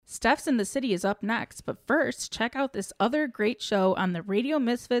Steph's in the City is up next, but first, check out this other great show on the Radio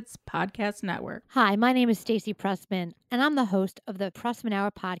Misfits Podcast Network. Hi, my name is Stacey Pressman, and I'm the host of the Pressman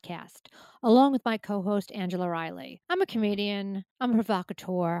Hour podcast, along with my co-host Angela Riley. I'm a comedian, I'm a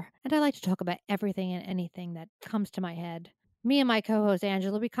provocateur, and I like to talk about everything and anything that comes to my head. Me and my co-host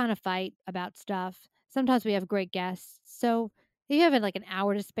Angela, we kind of fight about stuff. Sometimes we have great guests, so if you have like an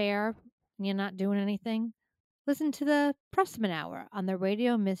hour to spare and you're not doing anything, listen to the Pressman Hour on the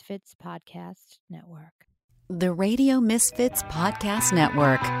Radio Misfits Podcast Network. The Radio Misfits Podcast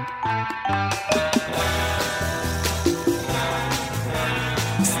Network.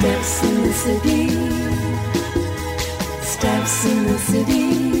 Steps in the city. Steps in the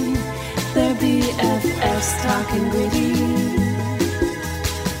city. They're BFFs talking gritty.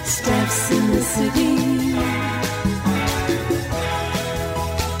 Steps in the city.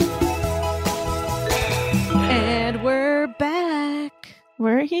 And we're back.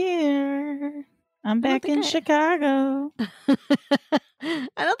 We're here. I'm back in Chicago. I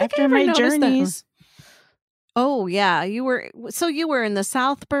don't think After I ever my noticed that. journeys. Oh yeah, you were in the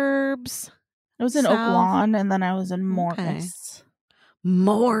South Burbs. I was in Oak South. Lawn, and then I was in Morris.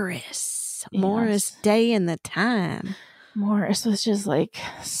 Morris Yes. day in the time. Morris was just like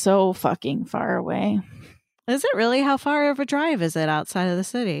so fucking far away. Is it really? How far of a drive is it outside of the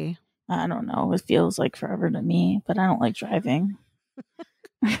city? I don't know. It feels like forever to me, but I don't like driving.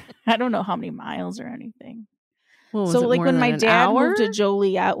 I don't know how many miles or anything. What was So it, like more when than my an dad hour? moved to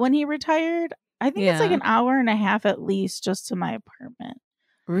Joliet when he retired, I think it's like Yeah. an hour and a half at least just to my apartment.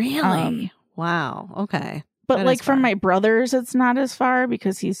 Really? Wow. Okay. But That like is from far. my brother's, it's not as far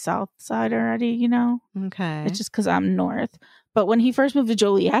because he's south side already, you know? Okay. It's just because I'm north. But when he first moved to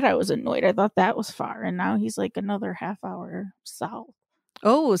Joliet, I was annoyed. I thought that was far. And now he's like another half hour south.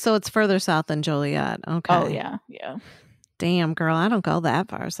 Oh, so it's further south than Joliet. Okay. Oh, yeah. Yeah. Damn, girl, I don't go that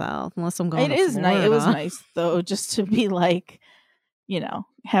far south unless I'm going. It to is nice. It was Florida. nice, though, just to be like, you know,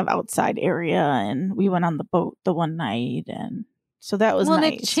 have outside area. And we went on the boat the one night. And so that was well,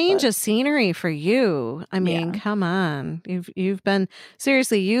 nice. and a change of scenery for you. I mean, Yeah. come on. You've been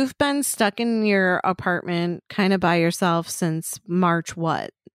stuck in your apartment kind of by yourself since March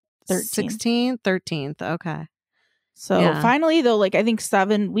what? 13th. 13th. Okay. So Yeah. finally, though, like I think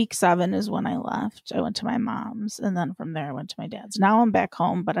week 7 is when I left. I went to my mom's, and then from there I went to my dad's. Now I'm back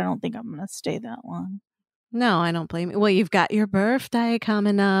home, but I don't think I'm going to stay that long. No, I don't blame you. Well, you've got your birthday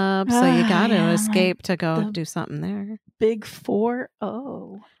coming up, so you got to Yeah, escape to go the- do something there. Big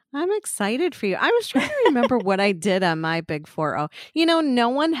 4-0. I'm excited for you. I was trying to remember what I did on my big 4-0. You know, no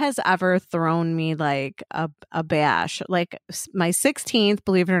one has ever thrown me like a bash. Like my 16th,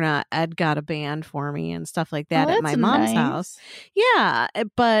 believe it or not, Ed got a band for me and stuff like that at my that's mom's nice. house. Yeah,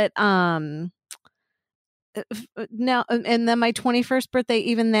 but now and then my 21st birthday,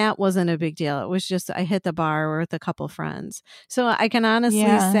 even that wasn't a big deal. It was just I hit the bar with a couple friends. So I can honestly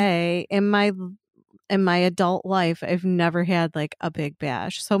Yeah. say in my adult life, I've never had like a big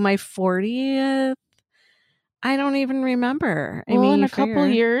bash. So my 40th, I don't even remember. I Well, mean, in you a couple figure-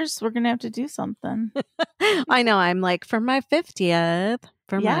 years, we're going to have to do something. I know. I'm like for my 50th,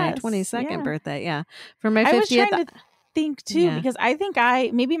 for my Yes, 22nd yeah. birthday. Yeah. For my I was 50th. trying to think, too, Yeah. because I think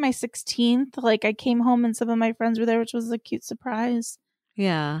maybe my 16th, like I came home and some of my friends were there, which was a cute surprise.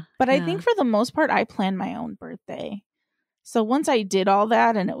 Yeah. But I yeah. think for the most part, I planned my own birthday. So once I did all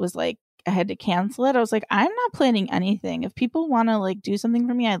that and it was like, I had to cancel it. I was like, I'm not planning anything. If people want to like do something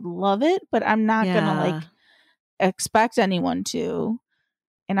for me, I'd love it, but I'm not going to like expect anyone to.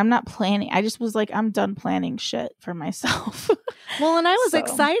 And I'm not planning. I just was like, I'm done planning shit for myself. Well, and I was So-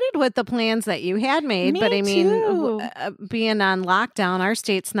 excited with the plans that you had made, Me but I mean, too. being on lockdown, our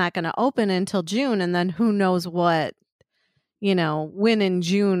state's not going to open until June, and then who knows what, you know, when in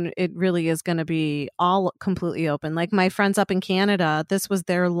June it really is going to be all completely open. Like my friends up in Canada, this was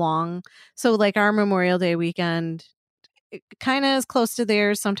their long, so like our Memorial Day weekend kind of is close to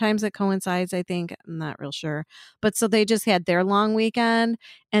theirs. Sometimes it coincides, I think. I'm not real sure. But so they just had their long weekend.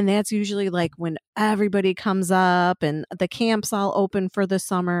 And that's usually like when everybody comes up and the camp's all open for the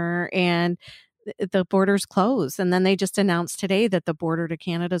summer and the borders close. And then they just announced today that the border to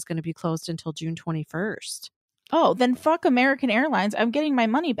Canada is going to be closed until June 21st. Oh, then fuck American Airlines. I'm getting my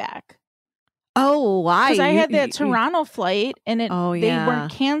money back. Oh, why? Because I had that Toronto flight and Oh, they yeah.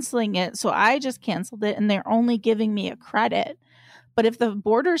 weren't canceling it. So I just canceled it and they're only giving me a credit. But if the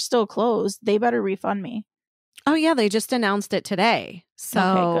border's still closed, they better refund me. Oh, yeah. They just announced it today. So,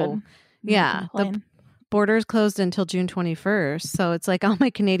 okay, good. yeah, the border's closed until June 21st. So it's like all my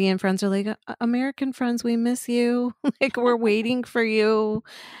Canadian friends are like, American friends, we miss you. Like, we're waiting for you.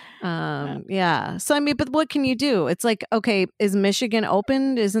 Yeah. So I mean, but what can you do? It's like, okay, is Michigan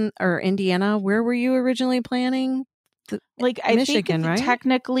opened? Or Indiana? Where were you originally planning? Like, I Michigan, think right?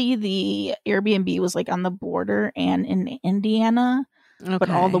 technically the Airbnb was like on the border and in Indiana, but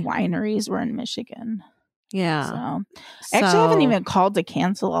all the Okay. wineries were in Michigan. Yeah. So actually, I haven't even called to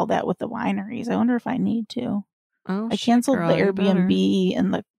cancel all that with the wineries. I wonder if I need to. Oh, I shit, canceled girl, the you better. Airbnb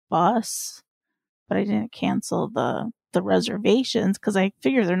and the bus, but I didn't cancel the reservations because I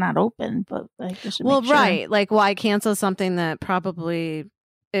figure they're not open. But I just should Well, make sure. right. Like, why cancel something that probably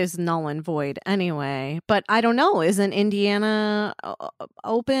is null and void anyway? But I don't know. Isn't Indiana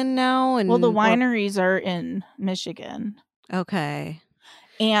open now? And Well, the wineries are in Michigan. Okay.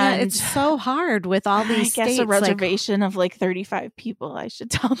 And yeah, it's so hard with all these I guess states. a reservation of like 35 people. I should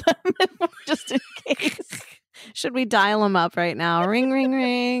tell them just in case. Should we dial them up right now? Ring, ring,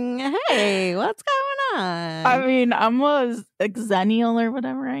 ring. Hey, what's going on? I mean, I'm a Xennial or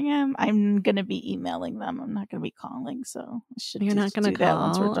whatever I am. I'm gonna be emailing them. I'm not gonna be calling. So I should. You're not just going to do that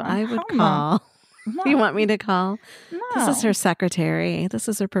once we're call. done. I would Hell no. call. No. You want me to call? No. This is her secretary. This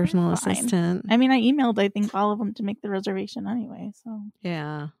is her personal Fine. assistant. I mean, I emailed, I think, all of them to make the reservation anyway. So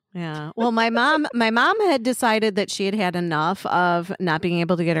Yeah. Yeah. Well, my mom had decided that she had had enough of not being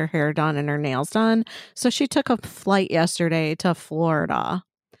able to get her hair done and her nails done. So she took a flight yesterday to Florida.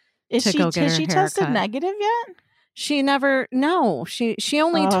 has she tested negative yet? She never. No, she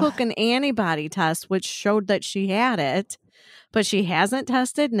only took an antibody test, which showed that she had it, but she hasn't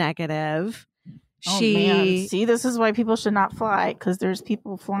tested negative. Man. See, this is why people should not fly, because there's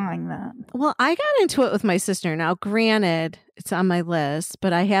people flying that. Well, I got into it with my sister. Now, granted, it's on my list,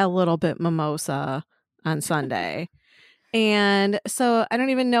 but I had a little bit mimosa on Sunday. And so I don't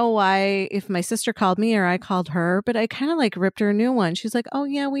even know why, if my sister called me or I called her, but I kind of like ripped her a new one. She's like, oh,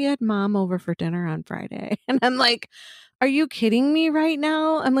 yeah, we had mom over for dinner on Friday. And I'm like, are you kidding me right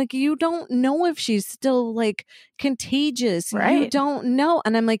now? I'm like, you don't know if she's still like contagious. Right. You don't know.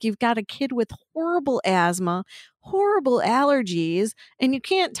 And I'm like, you've got a kid with horrible asthma, horrible allergies, and you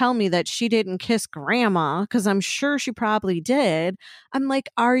can't tell me that she didn't kiss grandma, because I'm sure she probably did. I'm like,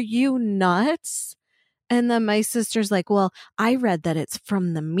 are you nuts? And then my sister's like, well, I read that it's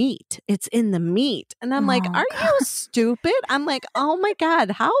from the meat. It's in the meat. And I'm like, are you stupid? I'm like, oh my God,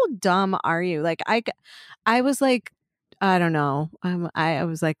 how dumb are you? Like, I was like, I don't know. I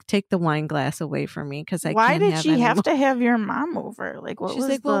was like, take the wine glass away from me, because I Why can't did have she any have more. to have your mom over? Like, what She's was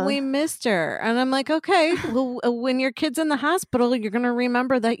like, well, we missed her. And I'm like, okay, well, when your kid's in the hospital, you're going to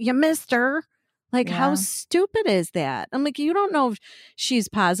remember that you missed her. Like, how stupid is that? I'm like, you don't know if she's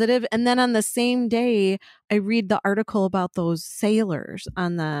positive. And then on the same day, I read the article about those sailors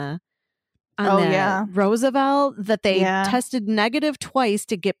on the Roosevelt, that they tested negative twice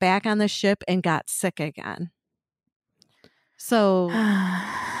to get back on the ship and got sick again. So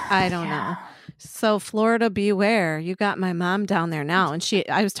I don't know. So Florida, beware. You got my mom down there now. And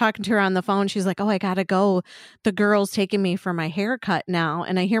I was talking to her on the phone. She's like, oh, I got to go. The girl's taking me for my haircut now.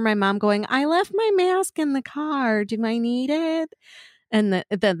 And I hear my mom going, I left my mask in the car. Do I need it? And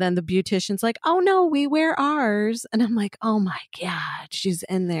then the beautician's like, oh, no, we wear ours. And I'm like, oh, my God, she's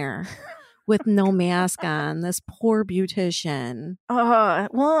in there with no mask on. This poor beautician.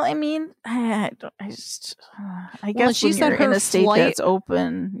 Well, I mean, I guess she when said you're her in a state flight- that's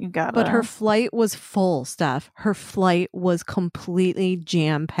open, you gotta. But her flight was full, Steph. Her flight was completely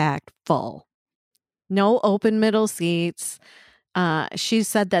jam-packed full. No open middle seats. She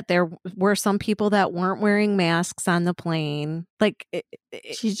said that there were some people that weren't wearing masks on the plane. Like,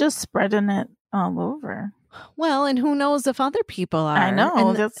 she's just spreading it all over. Well, and who knows if other people are. I know.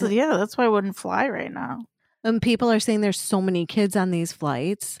 And that's why I wouldn't fly right now. And people are saying there's so many kids on these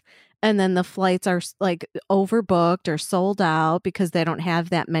flights. And then the flights are like overbooked or sold out because they don't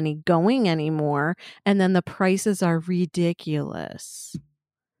have that many going anymore. And then the prices are ridiculous.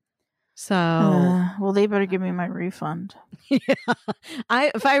 So, well, they better give me my refund. Yeah.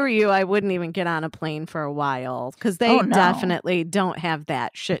 If I were you, I wouldn't even get on a plane for a while, because they definitely don't have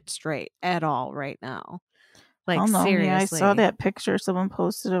that shit straight at all right now. Like, seriously. Yeah, I saw that picture someone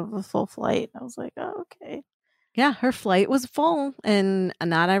posted of a full flight. I was like, oh, okay. Yeah, her flight was full, and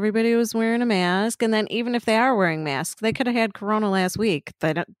not everybody was wearing a mask. And then even if they are wearing masks, they could have had corona last week.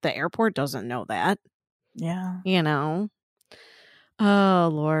 The airport doesn't know that. Yeah. You know? Oh,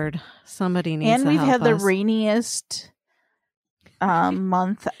 Lord. Somebody needs to help us. And we've had the rainiest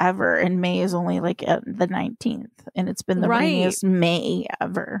month ever, and May is only like at the 19th, and it's been the rainiest May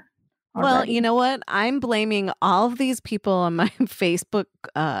ever. Well, already. you know what? I'm blaming all of these people on my Facebook,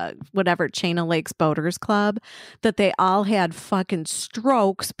 whatever, Chain of Lakes Boaters Club, that they all had fucking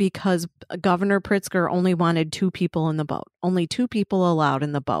strokes because Governor Pritzker only wanted 2 people in the boat, only 2 people allowed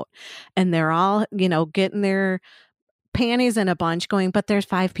in the boat. And they're all, getting their panties in a bunch going, but there's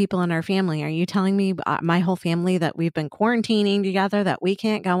 5 people in our family. Are you telling me my whole family that we've been quarantining together that we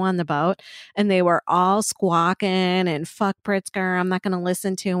can't go on the boat? And they were all squawking and fuck Pritzker, I'm not going to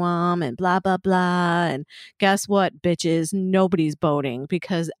listen to him and blah, blah, blah. And guess what, bitches? Nobody's boating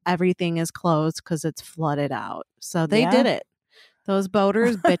because everything is closed because it's flooded out. So they did it. Those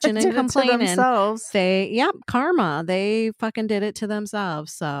boaters bitching Did and it to complaining. themselves. Karma. They fucking did it to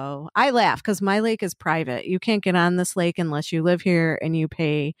themselves. So I laugh because my lake is private. You can't get on this lake unless you live here and you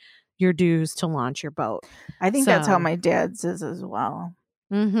pay your dues to launch your boat. I think that's how my dad's is as well.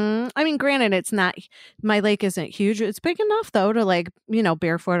 Mm-hmm. I mean, granted, it's not, my lake isn't huge. It's big enough though to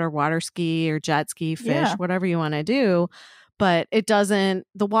barefoot or water ski or jet ski, fish, whatever you want to do. But it doesn't,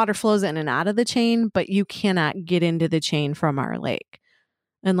 the water flows in and out of the chain, but you cannot get into the chain from our lake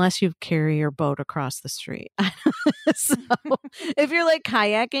unless you carry your boat across the street. So if you're like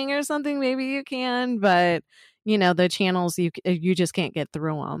kayaking or something, maybe you can, but the channels, you just can't get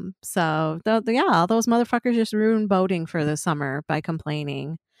through them. So all those motherfuckers just ruined boating for the summer by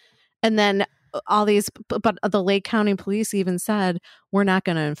complaining. And then but the Lake County Police even said, we're not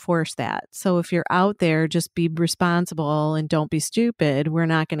going to enforce that. So if you're out there, just be responsible and don't be stupid. We're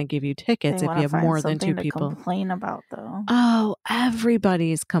not going to give you tickets if you have more than 2 people. To complain about though. Oh,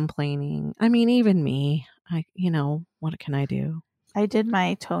 everybody's complaining. I mean, even me. What can I do? I did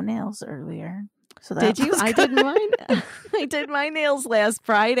my toenails earlier. So did you? I did mine. I did my nails last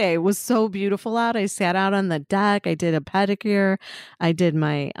Friday. It was so beautiful out. I sat out on the deck. I did a pedicure. I did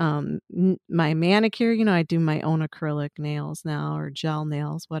my my manicure. I do my own acrylic nails now or gel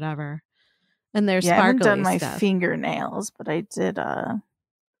nails, whatever. And they're sparkly. I haven't done my fingernails, but I did.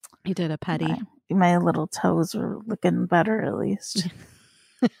 You did a pedi. My little toes were looking better at least.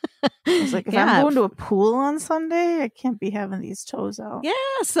 I was like, if I'm going to a pool on Sunday, I can't be having these toes out. Yeah,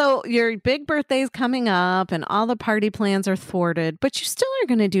 so your big birthday's coming up and all the party plans are thwarted, but you still are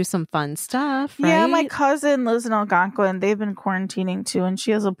going to do some fun stuff, right? Yeah, my cousin lives in Algonquin. They've been quarantining too, and she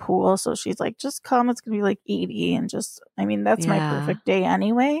has a pool, so she's like, just come. It's going to be like 80 and that's my perfect day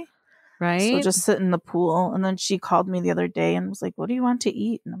anyway. Right. So just sit in the pool. And then she called me the other day and was like, what do you want to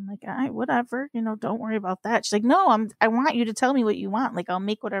eat? And I'm like, whatever, don't worry about that. She's like, no, I want you to tell me what you want. Like, I'll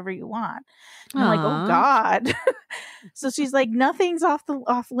make whatever you want. And I'm like, oh God. So she's like, nothing's off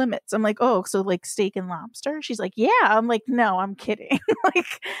limits. I'm like, oh, so like steak and lobster? She's like, yeah. I'm like, no, I'm kidding.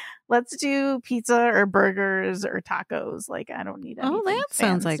 Like, let's do pizza or burgers or tacos. Like, I don't need anything that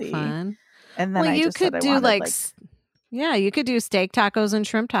sounds like fancy. fun. And then you could do you could do steak tacos and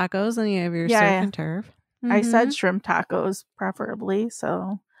shrimp tacos, and you have your surf and turf. Mm-hmm. I said shrimp tacos, preferably.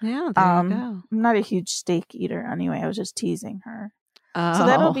 So yeah, there you go. I'm not a huge steak eater anyway. I was just teasing her. Oh. So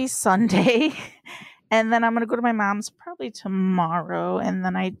that'll be Sunday, and then I'm gonna go to my mom's probably tomorrow. And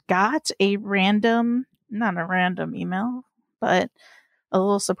then I got not a random email, but a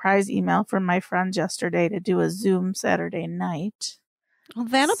little surprise email from my friends yesterday to do a Zoom Saturday night. Well,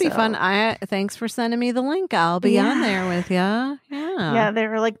 that'll be fun. Thanks for sending me the link. I'll be on there with you. Yeah. Yeah, they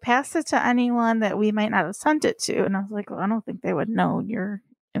were like, pass it to anyone that we might not have sent it to. And I was like, well, I don't think they would know your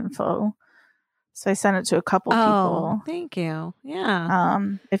info. So I sent it to a couple people. Thank you. Yeah.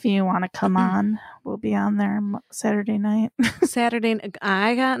 If you want to come on, we'll be on there Saturday night.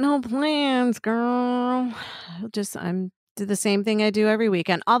 I got no plans, girl. I'm do the same thing I do every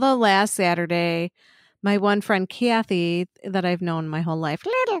weekend. Although last Saturday, my one friend, Kathy, that I've known my whole life,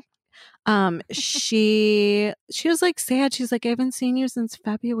 she was like sad. She's like, I haven't seen you since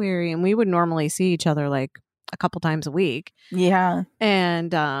February. And we would normally see each other like a couple times a week. Yeah.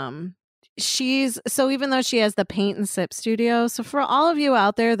 And so even though she has the paint and sip studio, so for all of you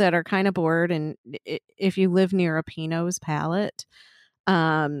out there that are kind of bored, and if you live near a Pinot's Palette,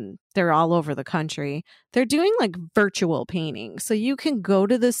 they're all over the country. They're doing like virtual painting. So you can go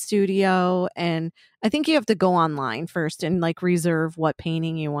to the studio, and I think you have to go online first and like reserve what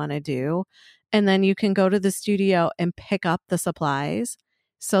painting you want to do. And then you can go to the studio and pick up the supplies.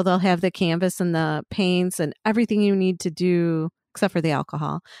 So they'll have the canvas and the paints and everything you need to do, except for the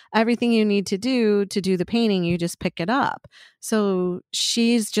alcohol. Everything you need to do the painting, you just pick it up. So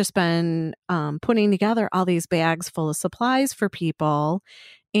she's just been putting together all these bags full of supplies for people.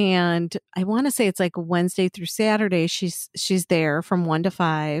 And I want to say it's like Wednesday through Saturday. She's there from 1 to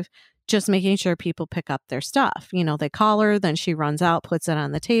 5, just making sure people pick up their stuff. You know, they call her, then she runs out, puts it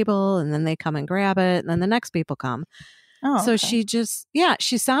on the table, and then they come and grab it. And then the next people come. Oh, So okay.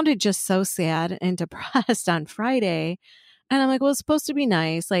 she sounded just so sad and depressed on Friday. And I'm like, well, it's supposed to be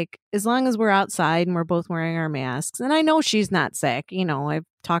nice. Like, as long as we're outside and we're both wearing our masks. And I know she's not sick. You know, I've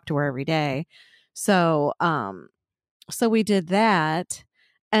talked to her every day. So, so we did that.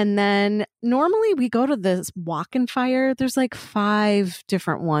 And then normally we go to this Walk and Fire. There's like 5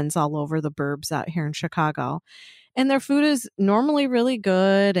 different ones all over the burbs out here in Chicago. And their food is normally really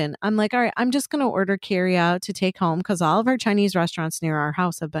good. And I'm like, all right, I'm just going to order carry out to take home because all of our Chinese restaurants near our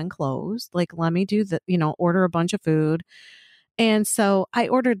house have been closed. Like, let me do the, order a bunch of food. And so I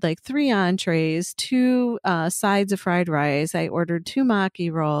ordered like 3 entrees, 2 sides of fried rice. I ordered 2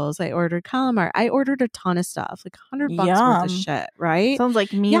 maki rolls. I ordered calamari. I ordered a ton of stuff, like $100 worth of Yum. shit, right? Sounds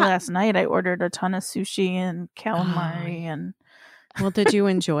like me Yeah. last night. I ordered a ton of sushi and calamari and Well, did you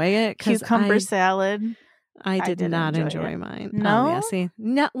enjoy it? 'Cause cucumber salad. I did didn't not enjoy enjoy it. mine. No? Oh, yeah. See,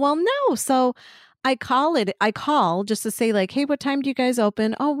 no. Well, no. So I call just to say like, hey, what time do you guys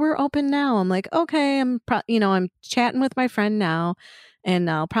open? Oh, we're open now. I'm like, okay. I'm chatting with my friend now, and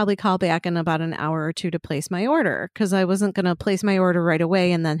I'll probably call back in about an hour or 2 to place my order because I wasn't going to place my order right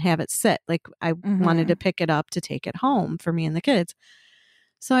away and then have it sit. Like I wanted to pick it up to take it home for me and the kids.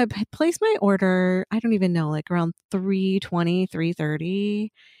 So I placed my order. I don't even know, like around 3:20, 3:30.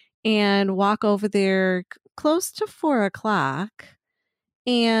 And walk over there close to 4:00.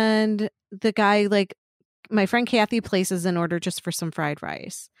 And the guy, like, my friend Kathy places an order just for some fried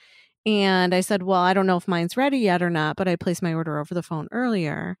rice. And I said, well, I don't know if mine's ready yet or not, but I placed my order over the phone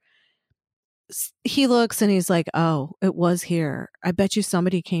earlier. He looks and he's like, oh, it was here. I bet you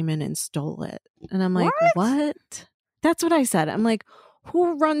somebody came in and stole it. And I'm like, what? That's what I said. I'm like,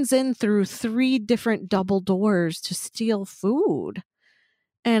 who runs in through 3 different double doors to steal food?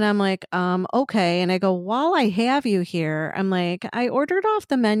 And I'm like, okay. And I go, while I have you here, I'm like, I ordered off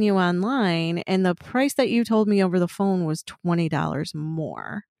the menu online and the price that you told me over the phone was $20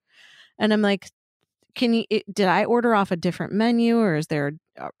 more. And I'm like, did I order off a different menu or is there,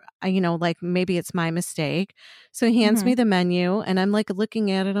 like maybe it's my mistake. So he hands me the menu and I'm like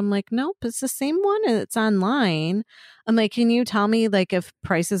looking at it. I'm like, nope, it's the same one and it's online. I'm like, can you tell me like if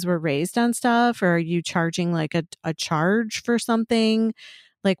prices were raised on stuff or are you charging like a charge for something?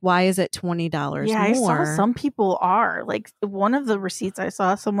 Like, why is it $20 Yeah, more? I saw some people are. Like, one of the receipts I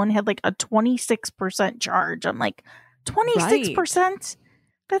saw, someone had like a 26% charge. I'm like, 26%?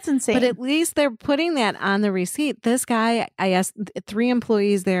 That's insane. But at least they're putting that on the receipt. This guy, I asked 3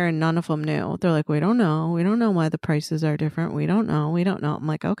 employees there and none of them knew. They're like, we don't know. We don't know why the prices are different. We don't know. We don't know. I'm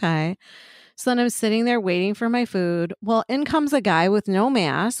like, okay. So then I'm sitting there waiting for my food. Well, in comes a guy with no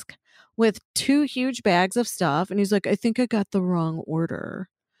mask with 2 huge bags of stuff. And he's like, I think I got the wrong order.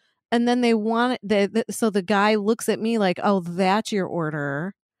 And then so the guy looks at me like, oh, that's your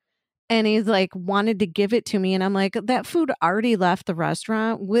order. And he's like, wanted to give it to me. And I'm like, that food already left the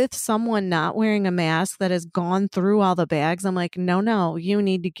restaurant with someone not wearing a mask that has gone through all the bags. I'm like, no, you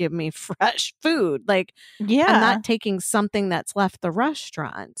need to give me fresh food. Like, yeah, I'm not taking something that's left the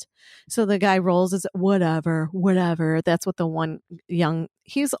restaurant. So the guy rolls his whatever. That's what the one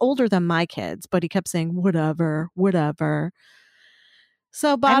he's older than my kids, but he kept saying, whatever.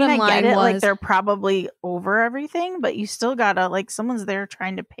 So bottom line get it, was, like they're probably over everything, but you still gotta, like, someone's there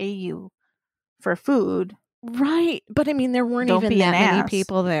trying to pay you for food. right. But I mean, there weren't Don't even be an that many ass.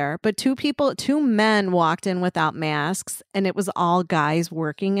 people there. But 2 men walked in without masks, and it was all guys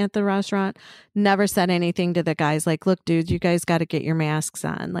working at the restaurant. Never said anything to the guys like, look, dudes, you guys got to get your masks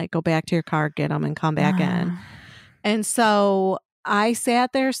on. Like, go back to your car, get them, and come back in. And so I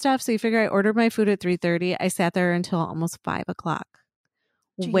sat there, Steph. So you figure I ordered my food at 3:30. I sat there until almost 5:00.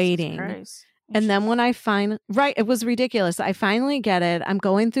 Jesus waiting. Christ. And then when it was ridiculous. I finally get it. I'm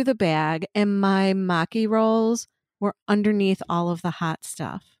going through the bag and my maki rolls were underneath all of the hot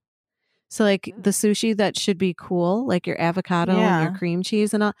stuff. So like the sushi that should be cool, like your avocado and your cream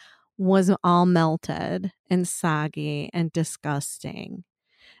cheese and all, was all melted and soggy and disgusting.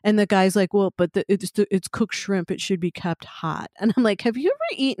 And the guy's like, well, but it's cooked shrimp. It should be kept hot. And I'm like, have you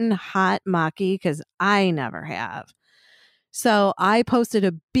ever eaten hot maki? Because I never have. So I posted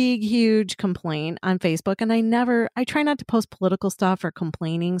a big, huge complaint on Facebook, and I try not to post political stuff or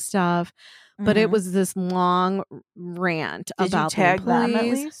complaining stuff, but it was this long rant Did about you tag the employees. them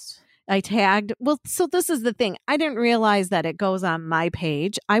at least? I tagged. Well, so this is the thing. I didn't realize that it goes on my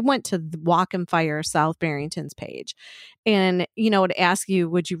page. I went to the Walk and Fire South Barrington's page, and it asks you,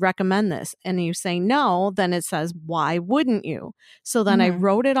 would you recommend this? And you say no, then it says, why wouldn't you? So then I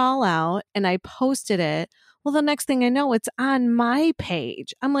wrote it all out and I posted it. Well, the next thing I know, it's on my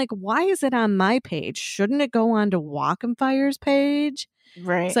page. I'm like, why is it on my page? Shouldn't it go on to Walk and Fire's page?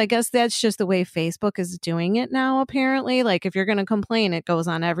 Right. So I guess that's just the way Facebook is doing it now, apparently. Like if you're going to complain, it goes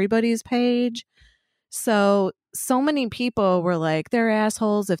on everybody's page. So many people were like, they're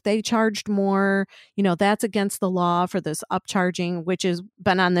assholes. If they charged more, that's against the law for this upcharging, which has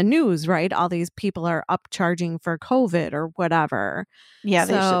been on the news, right? All these people are upcharging for COVID or whatever. Yeah,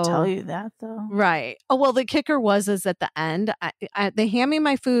 they should tell you that, though. Right. Oh, well, the kicker is at the end, they hand me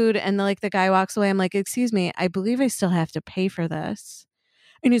my food and the guy walks away. I'm like, excuse me, I believe I still have to pay for this.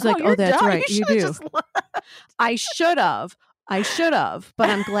 And he's like, oh, that's dumb. right. You do. I should have, but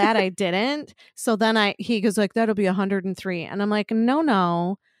I'm glad I didn't. So then he goes like, that'll be $103. And I'm like,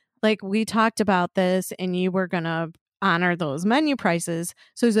 no. Like we talked about this and you were going to honor those menu prices.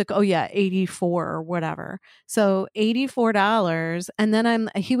 So he's like, oh yeah, 84 or whatever. So $84. And then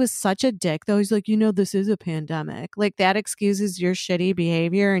he was such a dick though. He's like, this is a pandemic. Like that excuses your shitty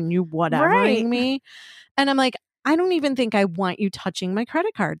behavior and you whatevering me. And I'm like, I don't even think I want you touching my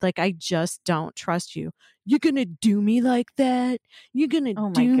credit card. Like, I just don't trust you. You're going to do me like that? You're going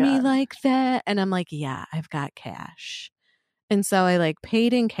to do me like that? And I'm like, yeah, I've got cash. And so I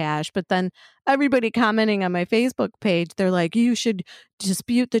paid in cash. But then everybody commenting on my Facebook page, they're like, you should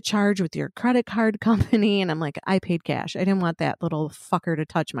dispute the charge with your credit card company. And I'm like, I paid cash. I didn't want that little fucker to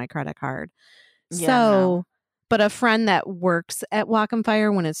touch my credit card. Yeah, so... But a friend that works at Wacom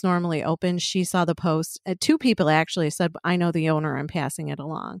Fire when it's normally open, she saw the post. 2 people actually said, I know the owner, I'm passing it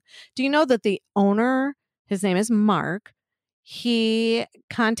along. Do you know that the owner, his name is Mark, he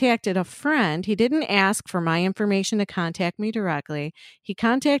contacted a friend. He didn't ask for my information to contact me directly. He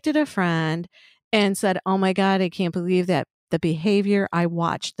contacted a friend and said, oh my God, I can't believe that the behavior. I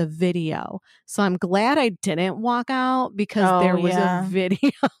watched the video. So I'm glad I didn't walk out because there was a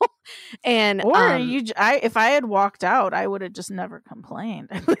video. And if I had walked out, I would have just never complained.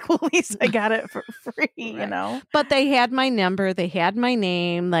 I'm like, well, at least I got it for free, But they had my number, they had my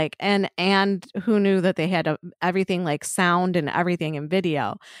name, and who knew that they had everything sound and everything in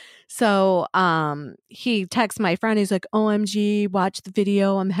video. So he texts my friend. He's like, OMG, watch the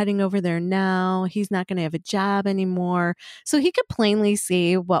video. I'm heading over there now. He's not going to have a job anymore. So he could plainly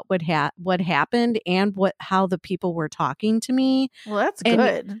see what happened and how the people were talking to me. Well, that's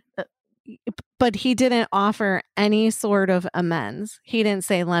good. But he didn't offer any sort of amends. He didn't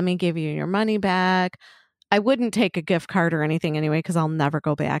say, let me give you your money back. I wouldn't take a gift card or anything anyway, because I'll never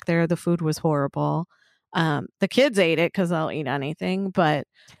go back there. The food was horrible. The kids ate it because I'll eat anything, but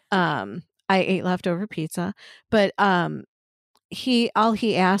I ate leftover pizza. But all he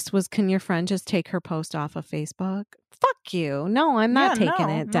asked was, can your friend just take her post off of Facebook? Fuck you. No, I'm not taking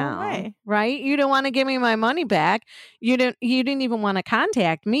it down. No way. Right? You don't want to give me my money back. You didn't even want to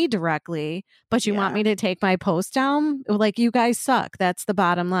contact me directly, but you want me to take my post down? Like, you guys suck. That's the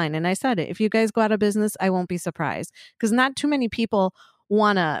bottom line. And I said it. If you guys go out of business, I won't be surprised, because not too many people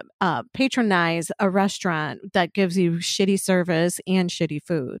want to patronize a restaurant that gives you shitty service and shitty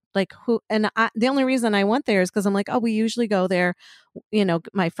food. Like, the only reason I went there is because I'm like, oh, we usually go there.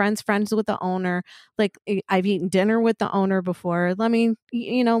 My friends with the owner. Like, I've eaten dinner with the owner before. Let me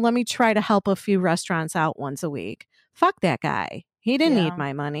try to help a few restaurants out once a week. Fuck that guy. He didn't need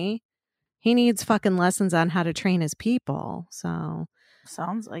my money. He needs fucking lessons on how to train his people. So.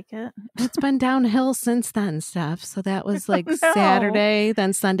 Sounds like it. It's been downhill since then, Steph. So that was Saturday.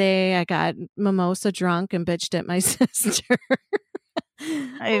 Then Sunday, I got mimosa drunk and bitched at my sister.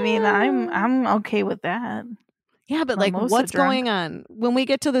 I mean, I'm okay with that. Yeah, but what's going on? When we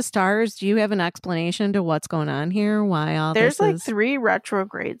get to the stars, do you have an explanation to what's going on here? Why all There's this is... 3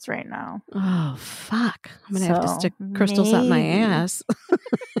 retrogrades right now. Oh, fuck. I'm going to have to stick crystals up my ass.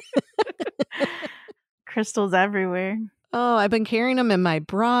 Crystals everywhere. Oh, I've been carrying them in my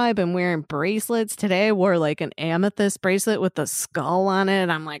bra. I've been wearing bracelets. Today I wore an amethyst bracelet with a skull on it.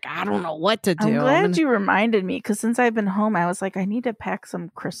 I'm like, I don't know what to do. I'm glad you reminded me, because since I've been home, I was like, I need to pack some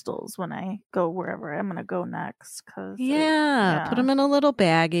crystals when I go wherever I'm going to go next. Put them in a little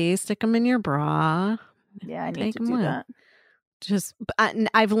baggie, stick them in your bra. Yeah, I need to do that.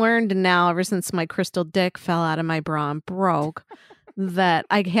 I've learned now, ever since my crystal dick fell out of my bra and broke, that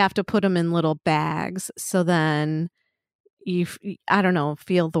I have to put them in little bags. So then I don't know,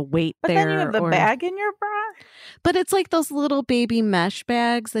 feel the weight there. But then you have the bag in your bra? But it's those little baby mesh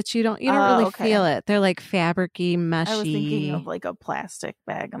bags that you don't really feel it. They're fabric-y, meshy. I was thinking of a plastic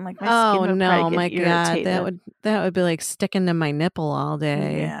bag. I'm like, my skin would no, my God, irritated. that would be sticking to my nipple all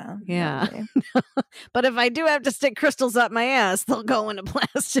day. Yeah. way. But if I do have to stick crystals up my ass, they'll go in a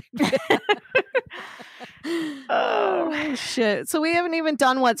plastic bag. Oh shit! So we haven't even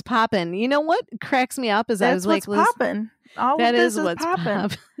done what's poppin'. You know what cracks me up is I was That's like, what's poppin'. All that of this is what's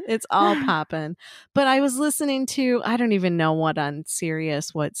poppin'. It's all poppin'. But I was listening to, I don't even know what on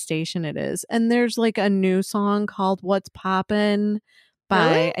Sirius, what station it is, and there's like a new song called "What's Poppin'" by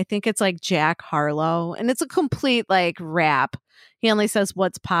Really? I think it's like Jack Harlow, and it's a complete like rap. He only says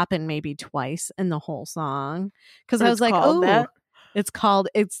 "What's poppin" maybe twice in the whole song because But I it's was like, called oh. that?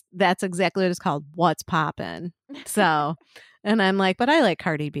 That's exactly what it's called. What's poppin'? So, and I'm like, but I like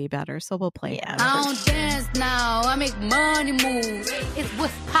Cardi B better, so we'll play. Yeah. her. I don't dance now. I make money moves. It's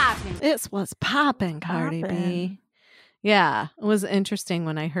what's poppin'. It's what's poppin', Cardi B. Poppin'. Yeah, it was interesting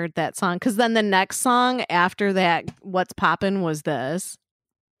when I heard that song because then the next song after that, "What's Poppin'" was this.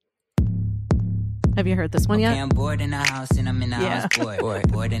 Have you heard this one yet? I'm bored in the house and I'm in the Yeah. house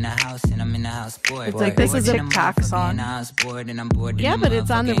bored. Bored in the house and I'm in the house bored. It's like this is a Bored in the TikTok motherfucking song. house, bored and I'm bored in Yeah, the but it's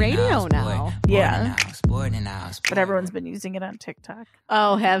on the motherfucking radio house, now. bored. Yeah. Bored in the house, bored in the house, But bored. everyone's been using it on TikTok.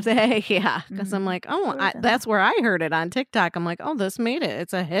 Oh, have they? Yeah, because Mhm. I'm like, oh, Bored in that's where I heard it on TikTok. I'm like, oh, this made it.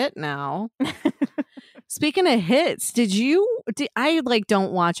 It's a hit now. Speaking of hits, I like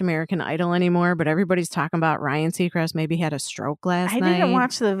don't watch American Idol anymore, but everybody's talking about Ryan Seacrest maybe had a stroke last I night. didn't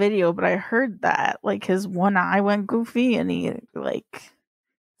watch the video, but I heard that like his one eye went goofy and he like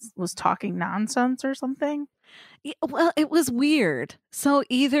was talking nonsense or something. Yeah, well, it was weird. So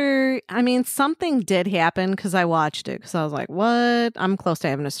something did happen because I watched it because I was like, what? I'm close to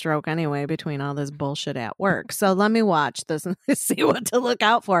having a stroke anyway between all this bullshit at work. So let me watch this and see what to look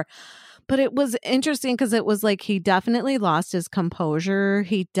out for. But it was interesting because it was like he definitely lost his composure.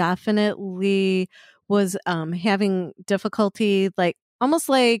 He definitely was having difficulty, like almost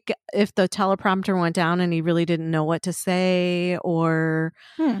like if the teleprompter went down and he really didn't know what to say, or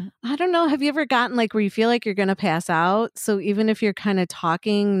I don't know. Have you ever gotten like where you feel like you're going to pass out? So even if you're kind of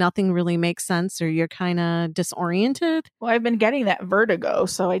talking, nothing really makes sense or you're kind of disoriented? Well, I've been getting that vertigo,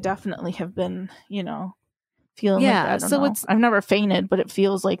 so I definitely have been, feeling like that. I don't know. I've never fainted, but it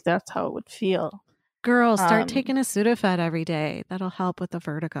feels like that's how it would feel. Girl, start taking a Sudafed every day. That'll help with the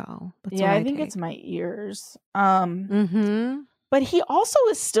vertigo. That's Yeah, what I think take. it's my ears. Mm-hmm. But he also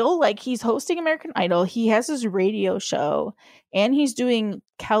is still like he's hosting American Idol. He has his radio show, and he's doing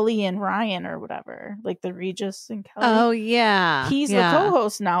Kelly and Ryan or whatever, like the Regis and Kelly. Oh yeah, He's the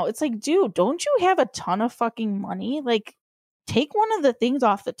co-host now. It's like, dude, don't you have a ton of fucking money? Like, take one of the things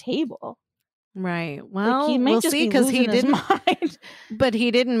off the table. Right. Like, Well, he may we'll just see be because he losing his didn't. mind. But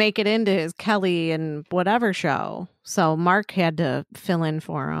he didn't make it into his Kelly and whatever show, so Mark had to fill in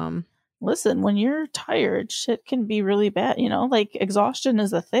for him. Listen, when you're tired, shit can be really bad. Like exhaustion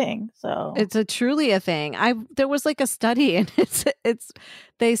is a thing. So It's truly a thing. There was like a study, and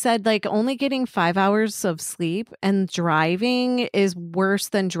they said like only getting 5 hours of sleep and driving is worse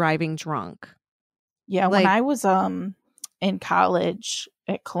than driving drunk. yeah, when I was in college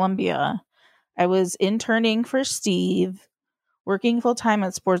at Columbia, I was interning for Steve, working full time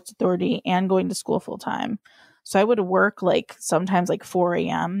at Sports Authority, and going to school full time. So I would work like sometimes like 4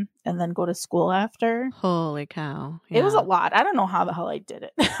 a.m. and then go to school after. Holy cow. It was a Yeah. lot. I don't know how the hell I did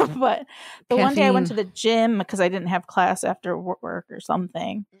it. But the one day I went to the gym because I didn't have class after work or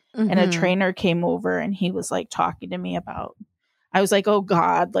something. And a Mhm. trainer came over and he was like talking to me about, I was like, oh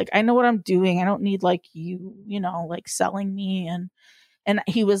God, like I know what I'm doing. I don't need like you, like selling me. And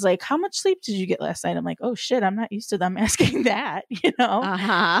he was like, how much sleep did you get last night? I'm like, oh shit, I'm not used to them asking that,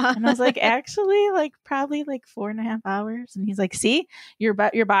 Uh-huh. And I was like, actually, like probably like 4.5 hours. And he's like, see, your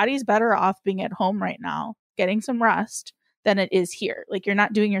body's better off being at home right now, getting some rest than it is here. Like you're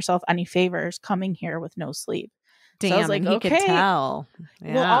not doing yourself any favors coming here with no sleep. Damn, So I was like, and he could okay. tell.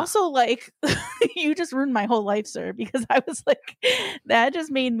 Well, Yeah. also like you just ruined my whole life, sir, because I was like, that just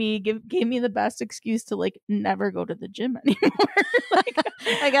made me gave me the best excuse to like never go to the gym anymore. Like,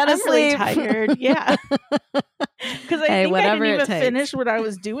 I gotta I'm really sleep. tired. Yeah. Because I Hey, think I whatever didn't it even takes. finish what I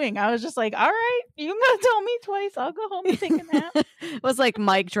was doing. I was just like, all right, you can go tell me twice. I'll go home and take a nap. It was like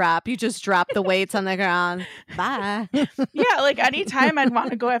mic drop. You just drop the weights on the ground. Bye. Yeah, like anytime I'd want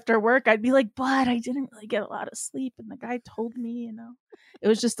to go after work, I'd be like, but I didn't really get a lot of sleep. And the guy told me, it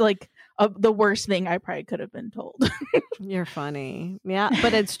was just like the worst thing I probably could have been told. You're funny. Yeah,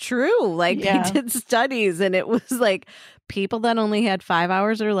 but it's true. Like Yeah. they did studies and it was like people that only had 5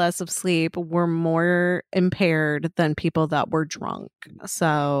 hours or less of sleep were more impaired than people that were drunk.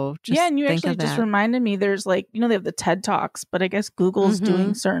 So just yeah, and you think actually of just that. reminded me there's like, they have the TED Talks, but I guess Google's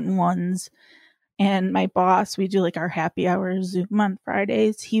doing certain ones. And my boss, we do like our happy hour Zoom on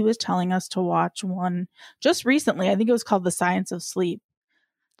Fridays. He was telling us to watch one just recently. I think it was called The Science of Sleep.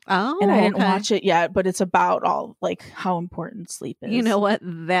 Oh, and I didn't okay. watch it yet, but it's about all like how important sleep is. You know what?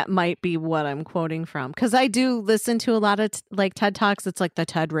 That might be what I'm quoting from, because I do listen to a lot of like TED Talks. It's like the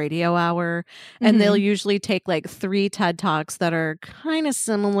TED Radio Hour, and they'll usually take like 3 TED Talks that are kind of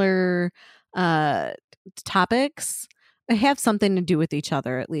similar topics. They have something to do with each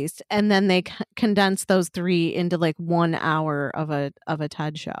other at least, and then they condense those 3 into like 1 hour of a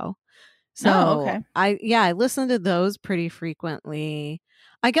TED show. So okay. I listen to those pretty frequently.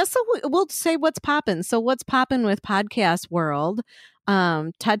 I guess we'll say what's popping. So what's popping with podcast world?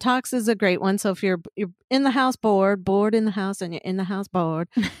 TED Talks is a great one. So if you're in the house bored in the house, and you're in the house bored,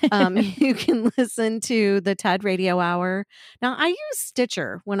 you can listen to the TED Radio Hour. Now I use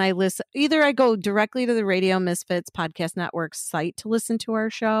Stitcher when I listen. Either I go directly to the Radio Misfits Podcast Network site to listen to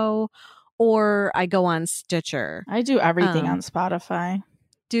our show, or I go on Stitcher. I do everything on Spotify.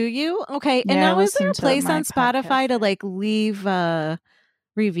 Do you? Okay. Yeah, And I now is there a listen to place my on Spotify to podcast. like leave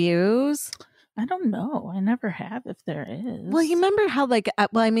reviews? I don't know. I never have. If there is, Well, you remember how like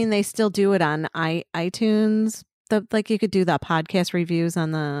they still do it on iTunes. Like you could do the podcast reviews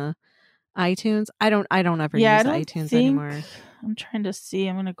on the iTunes. I don't ever use iTunes anymore. I'm trying to see.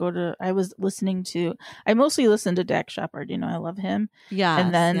 I'm gonna go to. I was listening to. I mostly listen to Dak Shepard. You know, I love him. Yeah.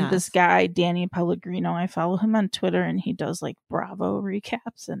 And then this guy, Danny Pellegrino, I follow him on Twitter, and he does like Bravo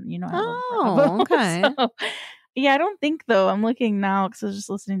recaps. And you know, I love Bravo. Okay. So, yeah, I don't think though. I'm looking now because I was just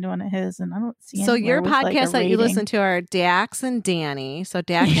listening to one of his, and I don't see. So your anywhere with, like, podcasts a that you listen rating. to are Dax and Danny. So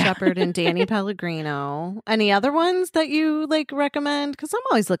Dak Shepard and Danny Pellegrino. Any other ones that you like recommend? Because I'm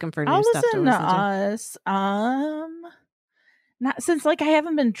always looking for new I'll stuff to listen listen to to. us. Not since like I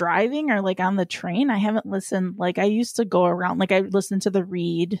haven't been driving or like on the train. I haven't listened. Like I used to go around. Like I listened to the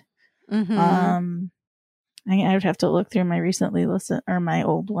Read. Mm-hmm. I would have to look through my recently listened or my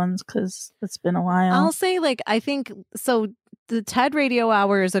old ones because it's been a while. I'll say like I think so. The TED Radio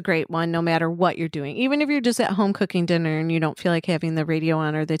Hour is a great one, no matter what you're doing. Even if you're just at home cooking dinner and you don't feel like having the radio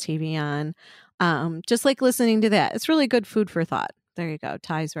on or the TV on, just like listening to that, it's really good food for thought. There you go,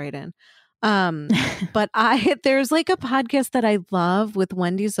 ties right in. But there's like a podcast that I love with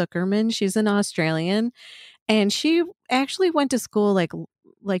Wendy Zuckerman. She's an Australian, and she actually went to school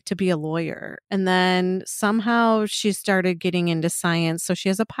like to be a lawyer, and then somehow she started getting into science. So she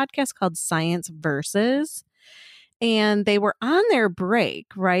has a podcast called Science Versus, and they were on their break,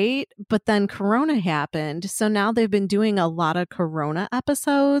 right? But then Corona happened, so now they've been doing a lot of Corona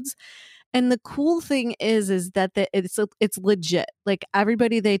episodes. And the cool thing is that it's legit. Like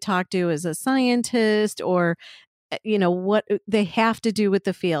everybody they talk to is a scientist or, you know, what they have to do with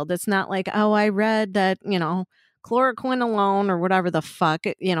the field. It's not like, oh, I read that, you know, chloroquine alone or whatever the fuck,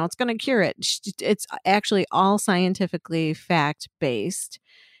 you know, it's going to cure it. It's actually all scientifically fact-based.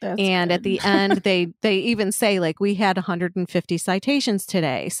 And at the end, they even say like we had 150 citations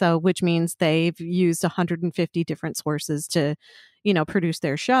today. So which means they've used 150 different sources to, you know, produce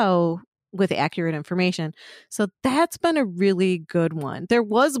their show with accurate information. So that's been a really good one. There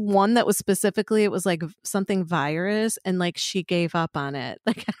was one that was specifically, it was like something virus, and like she gave up on it.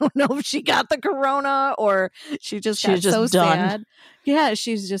 Like I don't know if she got the corona or she got so done. sad. Yeah,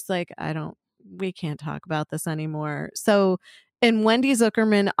 she's just like, we can't talk about this anymore. So, and Wendy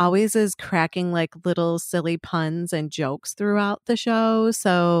Zuckerman always is cracking like little silly puns and jokes throughout the show.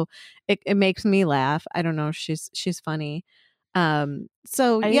 So it makes me laugh. I don't know. She's funny.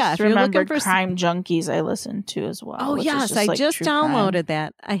 So I if you're looking for Crime Junkies, I listened to as well. Oh which is yes, just, I like, just true crime. downloaded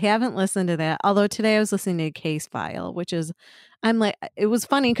that. I haven't listened to that. Although today I was listening to Case File, which is, I'm like, it was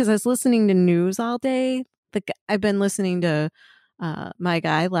funny because I was listening to news all day. I've been listening to my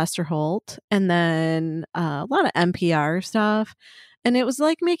guy Lester Holt, and then a lot of NPR stuff. And it was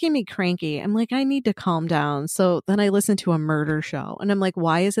like making me cranky. I'm like, I need to calm down. So then I listened to a murder show, and I'm like,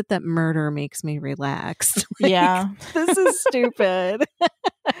 why is it that murder makes me relaxed? Like, Yeah. this is stupid.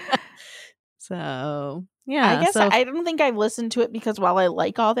 So yeah, I guess I don't think I've listened to it because while I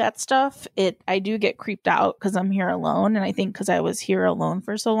like all that stuff, I do get creeped out because I'm here alone. And I think because I was here alone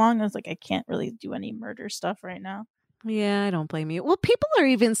for so long, I was like, I can't really do any murder stuff right now. Yeah, I don't blame you. Well, people are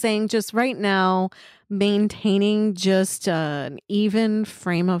even saying just right now, maintaining just an even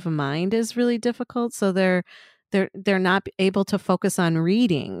frame of mind is really difficult. So they're not able to focus on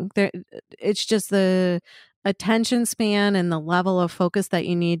reading. It's just the attention span and the level of focus that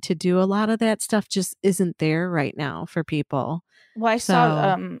you need to do a lot of that stuff just isn't there right now for people. Well, I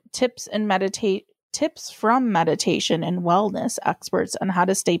saw tips from meditation and wellness experts on how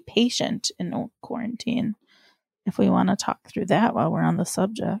to stay patient in quarantine. If we want to talk through that while we're on the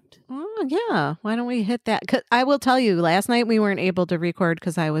subject. Oh, yeah. Why don't we hit that? 'Cause I will tell you, last night we weren't able to record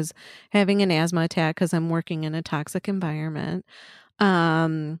because I was having an asthma attack because I'm working in a toxic environment.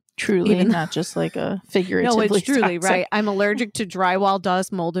 Truly, Even- not just like a figuratively. No, it's truly toxic. right. I'm allergic to drywall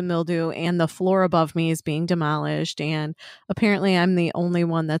dust, mold, and mildew, and the floor above me is being demolished. And apparently, I'm the only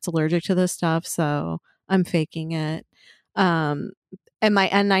one that's allergic to this stuff, so I'm faking it. And my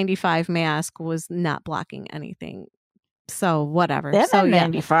N95 mask was not blocking anything. So whatever. That so yeah.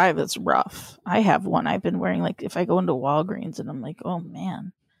 N95 is rough. I have one I've been wearing, like if I go into Walgreens and I'm like, oh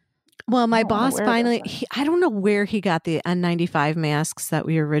man. Well, my I don't wanna boss wear finally, this I don't know where he got the N95 masks that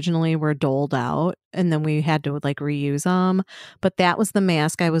we originally were doled out, and then we had to like reuse them. But that was the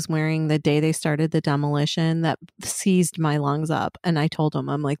mask I was wearing the day they started the demolition that seized my lungs up. And I told him,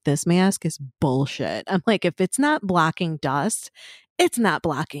 I'm like, this mask is bullshit. I'm like, if it's not blocking dust, it's not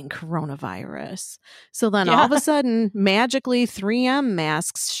blocking coronavirus. So then all of a sudden, magically, 3M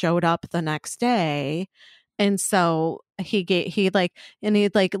masks showed up the next day. And so he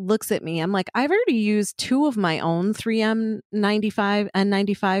looks at me. I'm like, I've already used 2 of my own 3M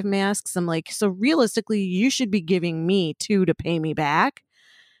N95 masks. I'm like, so realistically, you should be giving me 2 to pay me back.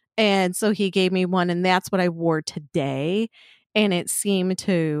 And so he gave me one, and that's what I wore today. And it seemed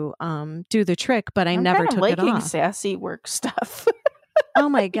to do the trick, but I I'm never kinda took it liking off. sassy work stuff. Oh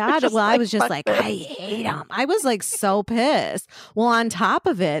my God. Just Well, I like, was just fuck like, this. I hate them. I was like so pissed. Well, on top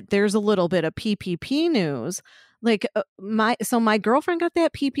of it, there's a little bit of PPP news. Like my girlfriend got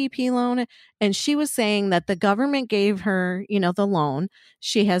that PPP loan, and she was saying that the government gave her, the loan.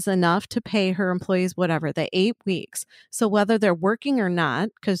 She has enough to pay her employees, whatever, the 8 weeks. So whether they're working or not,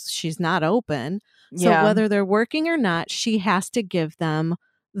 because she's not open. So Yeah. whether they're working or not, she has to give them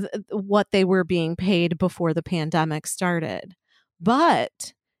what they were being paid before the pandemic started.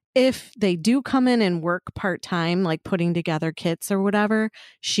 But if they do come in and work part-time, like putting together kits or whatever,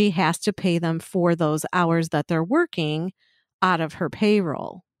 she has to pay them for those hours that they're working out of her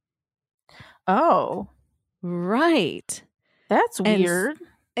payroll. Oh, Right. that's And weird.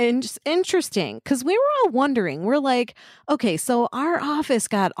 And just interesting, because we were all wondering, we're like, okay, so our office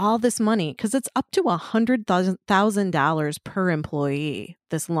got all this money because it's up to $100,000 per employee,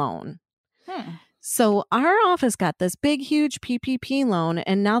 this loan. So our office got this big, huge PPP loan,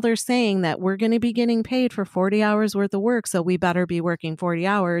 and now they're saying that we're going to be getting paid for 40 hours worth of work. So we better be working 40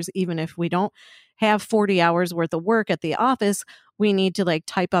 hours, even if we don't have 40 hours worth of work at the office. We need to like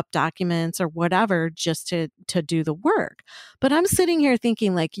type up documents or whatever just to do the work. But I'm sitting here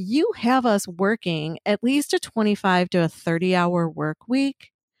thinking, like, you have us working at least a 25 to a 30-hour work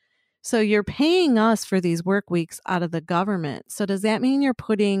week. So you're paying us for these work weeks out of the government. So does that mean you're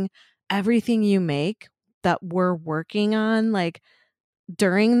putting everything you make that we're working on, like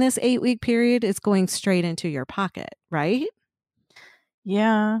during this 8-week period, is going straight into your pocket, right?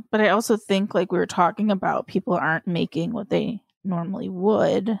 Yeah, but I also think, like we were talking about, people aren't making what they normally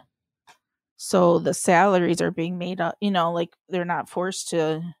would. So the salaries are being made up, like they're not forced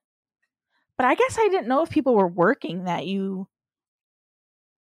to. But I guess I didn't know if people were working that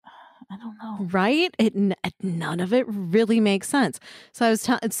I don't know. Right? None of it really makes sense. So I was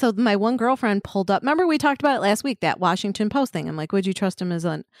so my one girlfriend pulled up. Remember we talked about it last week, that Washington Post thing. I'm like, would you trust him as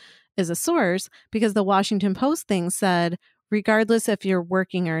a source? Because the Washington Post thing said, regardless if you're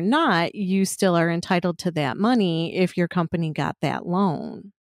working or not, you still are entitled to that money if your company got that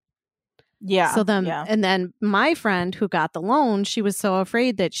loan. Yeah. So and then my friend who got the loan, she was so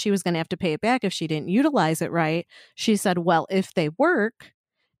afraid that she was going to have to pay it back if she didn't utilize it right. She said, well, if they work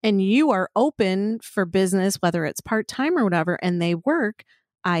and you are open for business, whether it's part-time or whatever, and they work,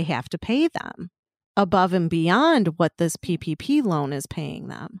 I have to pay them above and beyond what this PPP loan is paying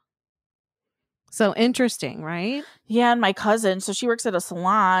them. So interesting, right? Yeah, and my cousin, so she works at a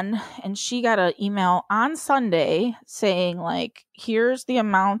salon, and she got an email on Sunday saying, like, here's the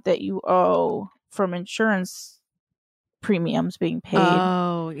amount that you owe from insurance premiums being paid.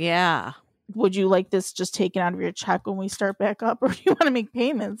 Oh, yeah. Would you like this just taken out of your check when we start back up, or do you want to make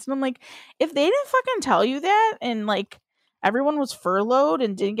payments? And I'm like, if they didn't fucking tell you that, and like everyone was furloughed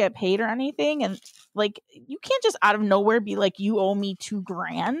and didn't get paid or anything, and like you can't just out of nowhere be like, you owe me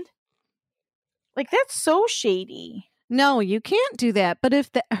 $2,000. Like, that's so shady. No, you can't do that. But if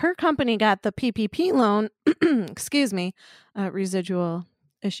her company got the PPP loan, excuse me, residual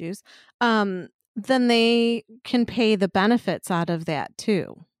issues, then they can pay the benefits out of that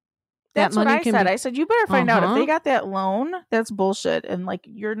too. That's what I said. I said, you better find out if they got that loan. That's bullshit. And like,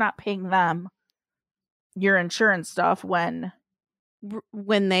 you're not paying them your insurance stuff when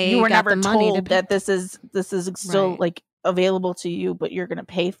they you were got never the money told that this is still right. like available to you, but you're going to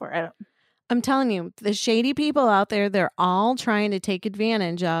pay for it. I'm telling you, the shady people out there, they're all trying to take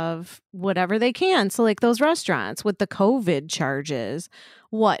advantage of whatever they can. So like those restaurants with the COVID charges,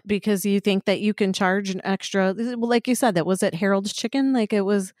 what? Because you think that you can charge an extra, well, like you said, that was at Harold's Chicken. Like it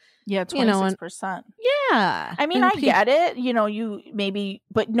was, Yeah, you know, and 26%. yeah. I mean, And I get it. You know, you maybe,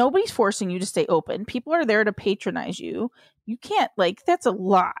 but nobody's forcing you to stay open. People are there to patronize you. You can't, like, that's a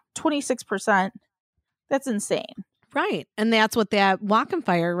lot. 26%. That's insane. Right. And that's what that Walk and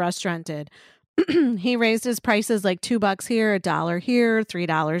Fire restaurant did. He raised his prices like $2 here, $1 here,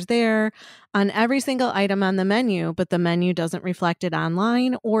 $3 there on every single item on the menu, but the menu doesn't reflect it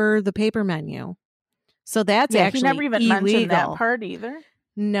online or the paper menu. So that's actually he never even illegal. mentioned that part either.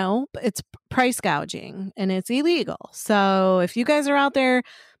 No, it's price gouging and it's illegal. So if you guys are out there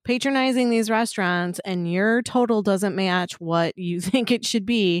patronizing these restaurants and your total doesn't match what you think it should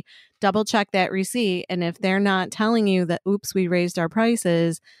be, double check that receipt. And if they're not telling you that, oops, we raised our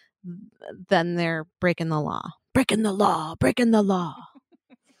prices, then they're breaking the law. Breaking the law. Breaking the law.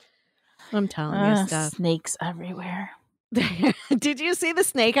 I'm telling you stuff. Snakes everywhere. Did you see the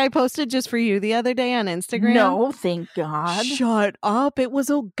snake I posted just for you the other day on Instagram? No, thank God. Shut up. It was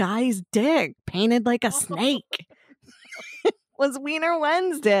a guy's dick painted like a snake. It was Wiener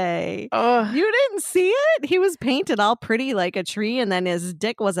Wednesday. You didn't see it? He was painted all pretty like a tree, and then his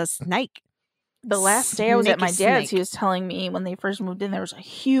dick was a snake. The last day I was at my Snaky dad's, snake. he was telling me when they first moved in, there was a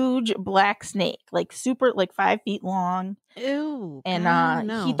huge black snake, like super, like 5 feet long. Ew. And God,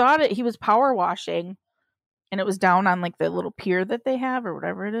 no. he thought he was power washing, and it was down on like the little pier that they have or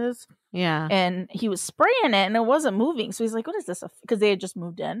whatever it is. Yeah. And he was spraying it and it wasn't moving. So he's like, what is this? Because they had just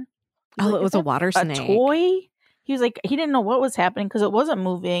moved in. He's Oh, like, it "Is was a that water a snake. toy?" He was like, he didn't know what was happening because it wasn't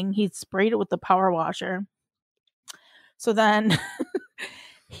moving. He sprayed it with the power washer. So then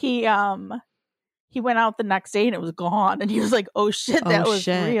he went out the next day and it was gone. And he was like, oh shit, that was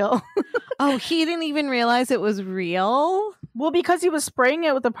real. Oh, he didn't even realize it was real? Well, because he was spraying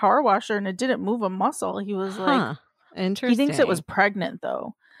it with the power washer and it didn't move a muscle. He was like, Interesting. he thinks it was pregnant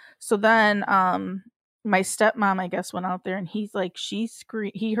though. So then my stepmom, I guess, went out there and he's like,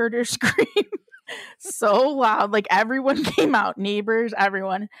 he heard her scream so loud. Like everyone came out, neighbors,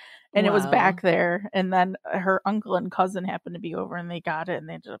 everyone. And it was Wow. back there. And then her uncle and cousin happened to be over and they got it and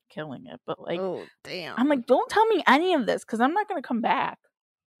they ended up killing it. But like, Oh, damn. I'm like, don't tell me any of this because I'm not going to come back.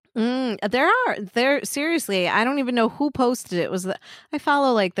 There seriously, I don't even know who posted it. I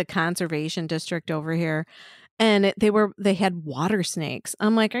follow like the conservation district over here, and they had water snakes.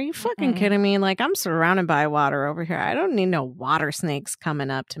 I'm like, are you fucking kidding me? Like, I'm surrounded by water over here. I don't need no water snakes coming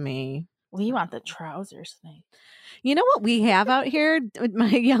up to me. Well, you want the trouser snake. You know what we have out here? My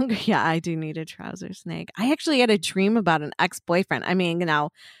younger, yeah, I do need a trouser snake. I actually had a dream about an ex-boyfriend. I mean, you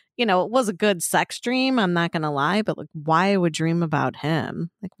know, it was a good sex dream. I'm not going to lie, but like, why I would dream about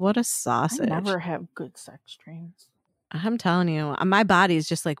him? Like, what a sausage. I never have good sex dreams. I'm telling you, my body's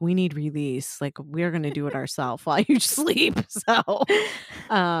just like, we need release. Like, we're going to do it ourselves while you sleep. So,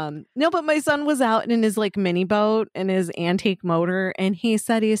 no, but my son was out in his like mini boat and his antique motor, and he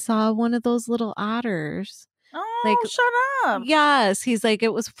said he saw one of those little otters. Oh, Like, shut up. Yes, he's like,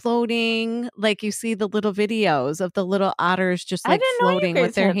 it was floating. Like, you see the little videos of the little otters just I like didn't know you floating guys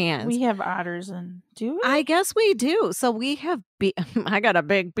with their had- hands. We have otters and do we? I guess we do. So we have, I got a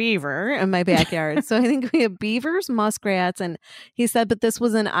big beaver in my backyard. So I think we have beavers, muskrats. And he said, but this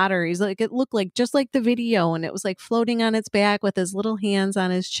was an otter. He's like, it looked like just like the video. And it was like floating on its back with his little hands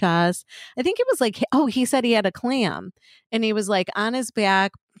on his chest. I think it was like, oh, he said he had a clam. And he was like on his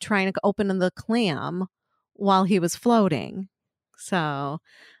back trying to open the clam while he was floating. So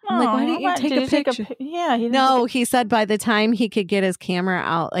I'm like, why didn't you take a picture? Yeah. He didn't No, he said by the time he could get his camera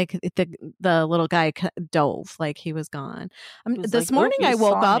out, like the little guy dove, like he was gone. This morning I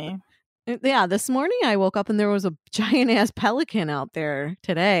woke up. Yeah, this morning I woke up and there was a giant ass pelican out there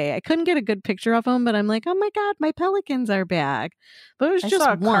today. I couldn't get a good picture of him, but I'm like, oh my God, my pelicans are back. But it was I just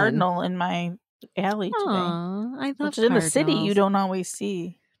saw a one. cardinal in my alley today. Aw, I love Which in the city you cardinals. don't always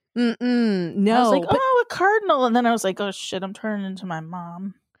see. No, I was like, but oh, a cardinal. And then I was like, oh shit, I'm turning into my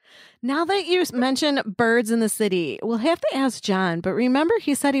mom. now that you mention birds in the city, we'll have to ask John. But remember,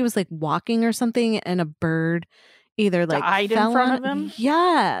 he said he was like walking or something, and a bird either like died in fell front on of him?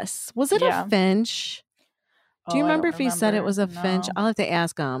 Yes, was it Yeah. a finch? Do you Oh, I remember don't if he said it remember. was a finch? No. I'll have to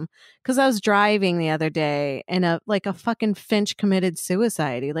ask him because I was driving the other day and a fucking finch committed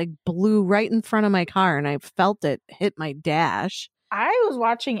suicide. He like blew right in front of my car and I felt it hit my dash. I was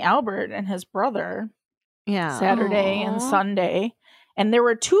watching Albert and his brother Yeah, Saturday and Aw. Sunday, and there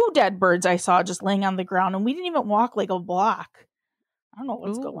were 2 dead birds I saw just laying on the ground, and we didn't even walk like a block. I don't know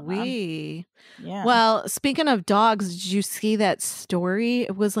what's going on. Ooh-wee. Yeah. Well, speaking of dogs, did you see that story?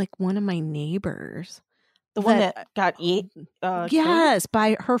 It was like one of my neighbors. the one that got killed? Yes,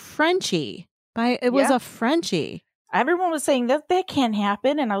 by her Frenchie. It was Yeah. a Frenchie. Everyone was saying that can't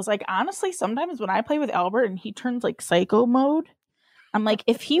happen. And I was like, honestly, sometimes when I play with Albert and he turns like psycho mode, I'm like,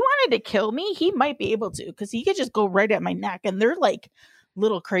 if he wanted to kill me, he might be able to, because he could just go right at my neck. And they're like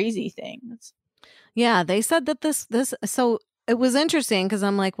little crazy things. Yeah, they said that this so it was interesting because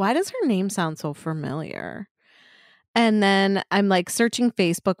I'm like, why does her name sound so familiar? And then I'm like searching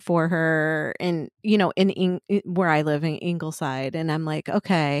Facebook for her in where I live in Ingleside. And I'm like,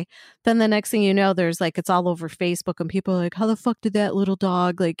 okay. Then the next thing you know, there's like, it's all over Facebook and people are like, how the fuck did that little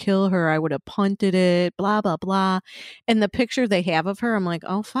dog like kill her? I would have punted it, blah, blah, blah. And the picture they have of her, I'm like,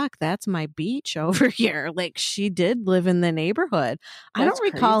 oh, fuck, that's my beach over here. Like she did live in the neighborhood. I don't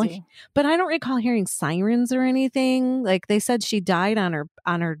recall, but I don't recall hearing sirens or anything. Like they said she died on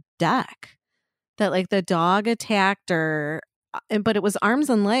her deck. That like the dog attacked her, but it was arms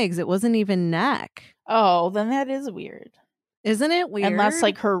and legs. It wasn't even neck. Oh, then that is weird. Isn't it weird? Unless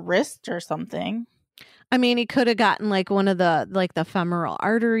like her wrist or something. I mean, he could have gotten like one of the femoral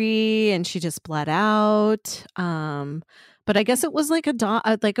artery and she just bled out. But I guess it was like a dog,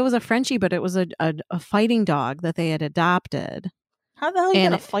 like it was a Frenchie, but it was a fighting dog that they had adopted. How the hell you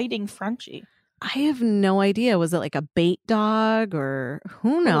get a fighting Frenchie? I have no idea. Was it like a bait dog or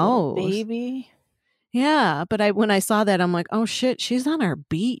who knows? Baby. Yeah, but when I saw that, I'm like, oh shit, she's on our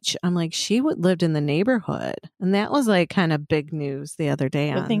beach. I'm like, she lived in the neighborhood, and that was like kind of big news the other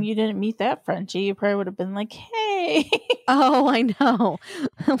day. Good thing you didn't meet that Frenchie. You probably would have been like, hey. Oh, I know.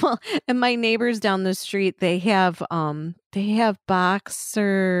 Well, and my neighbors down the street, they have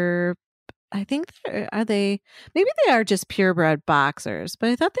boxer. I think maybe they are just purebred boxers,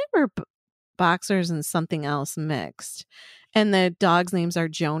 but I thought they were boxers and something else mixed. And the dogs' names are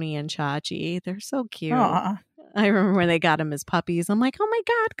Joni and Chachi. They're so cute. Aww. I remember when they got them as puppies. I'm like, oh my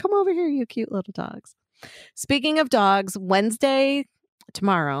God, come over here, you cute little dogs. Speaking of dogs, Wednesday,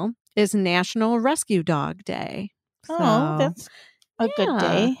 tomorrow, is National Rescue Dog Day. Oh, that's a good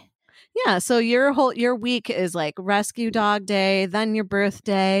day. Yeah, so your week is like Rescue Dog Day, then your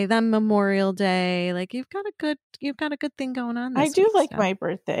birthday, then Memorial Day. Like you've got a good thing going on. I do like my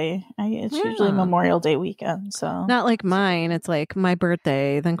birthday. It's usually Memorial Day weekend, so not like mine. It's like my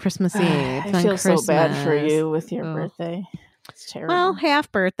birthday, then Christmas Eve. I then feel Christmas. so bad for you with your birthday. It's terrible. Well,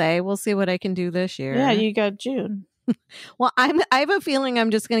 half birthday. We'll see what I can do this year. Yeah, you got June. Well, I have a feeling I'm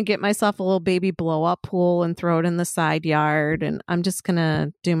just going to get myself a little baby blow up pool and throw it in the side yard, and I'm just going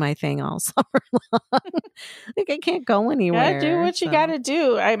to do my thing all summer long. Like I can't go anywhere. Yeah, do what you got to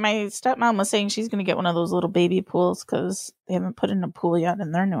do. My stepmom was saying she's going to get one of those little baby pools because they haven't put in a pool yet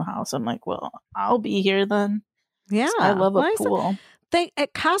in their new house. I'm like, well, I'll be here then. Yeah, I love a pool.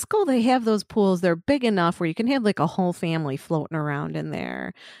 At Costco, they have those pools. They're big enough where you can have like a whole family floating around in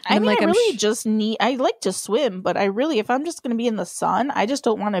there. And I like to swim, but if I'm just going to be in the sun, I just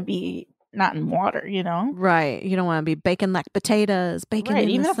don't want to be not in water, you know? Right. You don't want to be baking like potatoes, baking in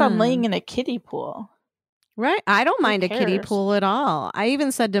even the if sun. I'm laying in a kiddie pool. Right. I don't mind a kiddie cares? pool at all. I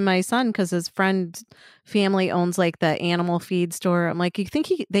even said to my son, because his friend's family owns like the animal feed store. I'm like, you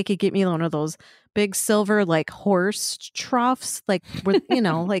think they could get me one of those big silver like horse troughs, like where,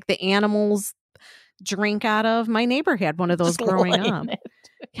 like the animals drink out of? My neighbor had one of those growing up.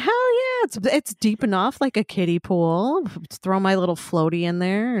 Hell yeah, it's deep enough, like a kiddie pool. Throw my little floaty in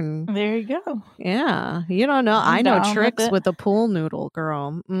there, and there you go. Yeah, you don't know. I know tricks with the pool noodle,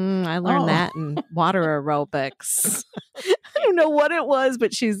 girl. I learned that in water aerobics. I don't know what it was,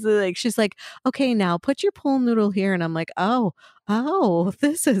 but she's like, okay, now put your pool noodle here, and I'm like, oh,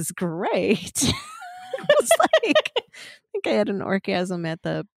 this is great. It was like, I think I had an orgasm at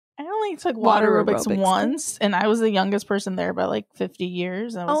the. I only took water aerobics once, and I was the youngest person there by like 50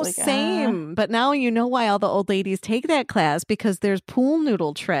 years. I was same. But now you know why all the old ladies take that class, because there's pool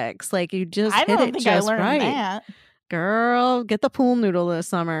noodle tricks. Like you just hit it just right. That. Girl, get the pool noodle this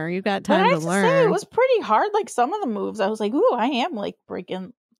summer. You got time to learn. Say, it was pretty hard. Like some of the moves, I was like, ooh, I am like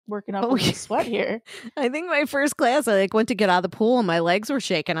working up in the sweat here. I think my first class, I went to get out of the pool and my legs were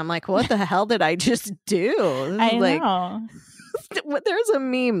shaking. I'm like, what the hell did I just do? I know. There's a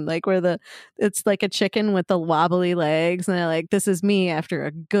meme where it's like a chicken with the wobbly legs, and they're like, this is me after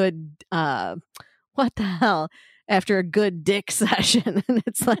a good what the hell, after a good dick session, and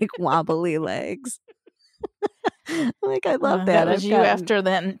it's like wobbly legs. Like I love that. That was after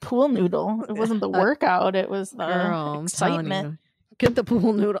that pool noodle. It wasn't the workout, it was the excitement. Get the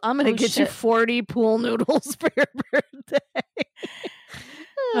pool noodle. I'm gonna get you 40 pool noodles for your birthday.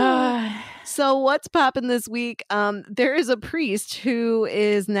 So what's popping this week? There is a priest who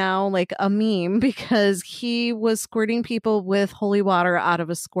is now like a meme because he was squirting people with holy water out of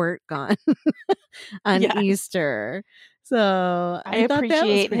a squirt gun on Yes. Easter. So I thought that was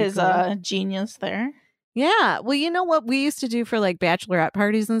appreciate pretty his cool. genius there. Yeah. Well, you know what we used to do for like bachelorette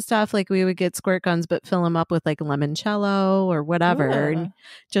parties and stuff? Like we would get squirt guns, but fill them up with like limoncello or whatever. And Ooh.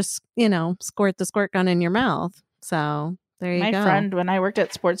 just, squirt the squirt gun in your mouth. So there you My go. friend, when I worked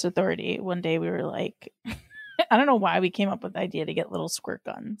at Sports Authority, one day we were like, I don't know why we came up with the idea to get little squirt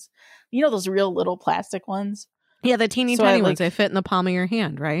guns. You know, those real little plastic ones? Yeah, the teeny So tiny I, ones. They fit in the palm of your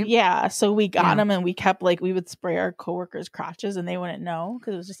hand, right? Yeah. So we got Yeah. them and we kept like, we would spray our coworkers' crotches and they wouldn't know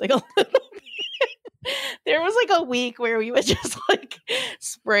because it was just like a little. There was like a week where we would just like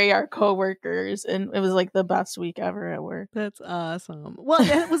spray our coworkers, and it was like the best week ever at work. That's awesome. Well,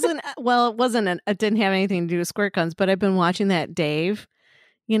 it wasn't. Well, it wasn't. It didn't have anything to do with squirt guns. But I've been watching that Dave.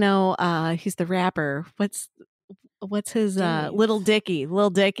 He's the rapper. What's his Dave. Lil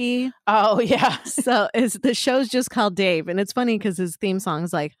Dicky? Oh yeah. So the show's just called Dave, and it's funny because his theme song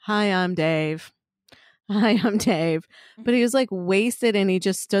is like, "Hi, I'm Dave." Hi, I'm Dave. But he was like wasted and he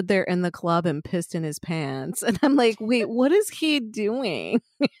just stood there in the club and pissed in his pants. And I'm like, wait, what is he doing?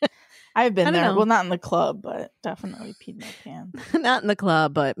 I've been I don't there. know. Well, not in the club, but definitely peed my pants. Not in the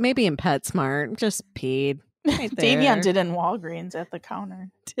club, but maybe in PetSmart. Just peed. Right there. Davion did in Walgreens at the counter.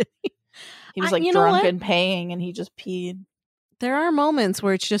 Did he? He was I- like you know drunk what? and paying, and he just peed. There are moments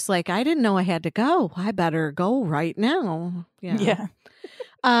where it's just like, I didn't know I had to go. I better go right now. Yeah.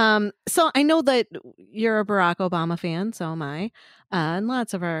 So I know that you're a Barack Obama fan, so am I. And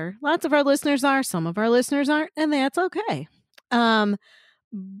lots of our listeners are, some of our listeners aren't, and that's okay.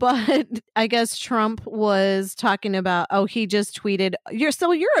 But I guess Trump was talking about, he just tweeted, you're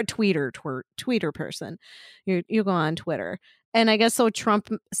a tweeter person. You go on Twitter. And I guess so Trump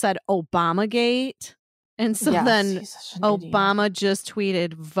said Obamagate. And so Yes, then he's such an idiot. Obama just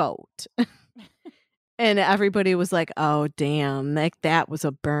tweeted vote. And everybody was like, oh, damn, that was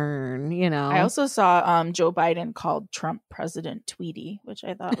a burn, I also saw Joe Biden called Trump President Tweety, which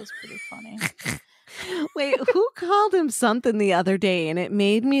I thought was pretty funny. Wait, who called him something the other day? And it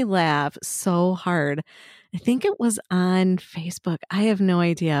made me laugh so hard. I think it was on Facebook. I have no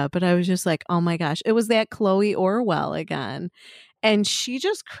idea, but I was just like, oh my gosh. It was that Chloe Orwell again. And she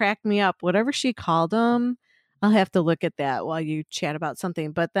just cracked me up. Whatever she called him, I'll have to look at that while you chat about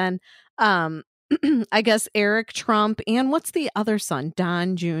something. But then I guess Eric Trump and what's the other son?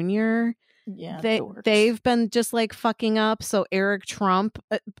 Don Jr. Yeah, They've been just like fucking up. So Eric Trump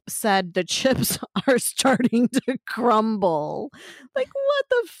said the chips are starting to crumble. Like, what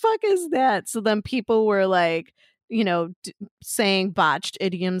the fuck is that? So then people were like, saying botched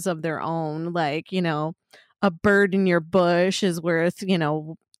idioms of their own, like, a bird in your bush is worth,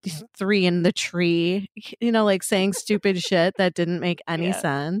 3 in the tree, like saying stupid shit that didn't make any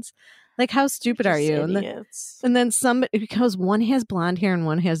sense. Like, how stupid are you? And then somebody, because one has blonde hair and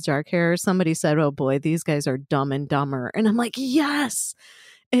one has dark hair, somebody said, oh boy, these guys are Dumb and Dumber. And I'm like, yes,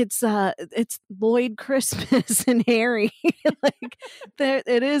 it's Lloyd Christmas and Harry. Like,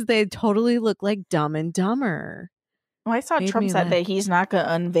 it is. They totally look like Dumb and Dumber. Well, I saw Trump said that he's not going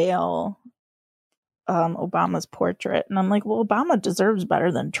to unveil Obama's portrait. And I'm like, well, Obama deserves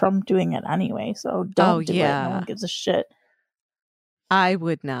better than Trump doing it anyway. So don't do it. No one gives a shit. I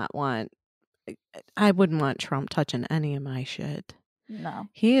wouldn't want Trump touching any of my shit. No.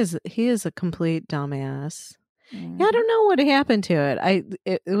 He is a complete dumbass. Mm-hmm. Yeah, I don't know what happened to it.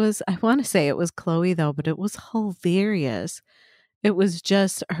 It was, I want to say it was Chloe though, but it was hilarious. It was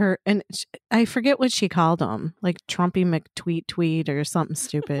just her, and I forget what she called him, like Trumpy McTweet or something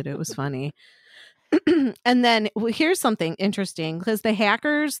stupid. It was funny. And then here's something interesting, because the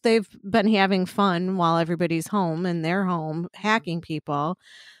hackers, they've been having fun while everybody's home in their home hacking people,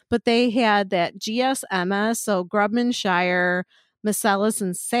 but they had that GSMS, so Grubman Shire, Marcellus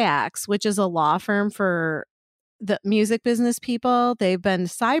and Sachs, which is a law firm for the music business people. They've been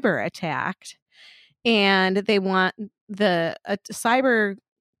cyber attacked, and they want the cyber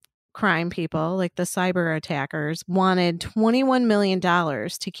crime people, like the cyber attackers, wanted $21 million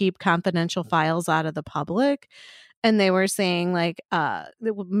to keep confidential files out of the public. And they were saying like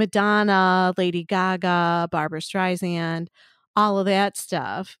Madonna, Lady Gaga, Barbara Streisand, all of that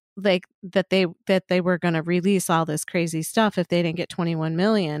stuff, like that they were going to release all this crazy stuff if they didn't get 21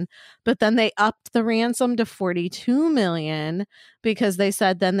 million. But then they upped the ransom to 42 million because they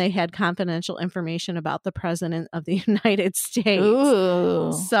said then they had confidential information about the president of the United States.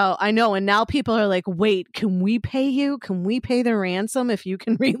 Ooh. So I know, and now people are like, wait, can we pay you? Can we pay the ransom if you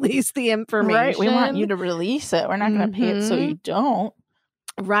can release the information? Right, we want you to release it. We're not going to pay it so you don't.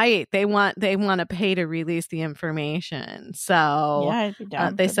 Right. They want to pay to release the information. So Yeah, I'd be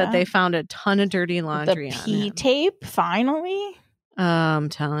down they for said that. they found a ton of dirty laundry the on P him. tape, finally. I'm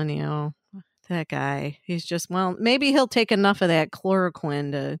telling you, that guy, he's just, well, maybe he'll take enough of that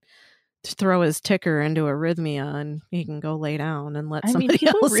chloroquine to throw his ticker into arrhythmia and he can go lay down and let I mean, somebody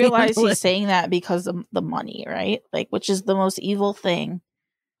people else realize handle he's it. saying that because of the money, right? Like, which is the most evil thing.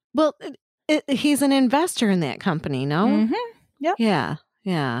 Well, he's an investor in that company, no? Mm-hmm. Yep. Yeah.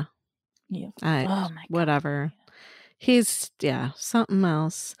 Yeah. Yeah. Oh my God. Whatever. He's something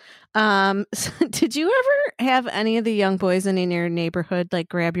else. So did you ever have any of the young boys in your neighborhood like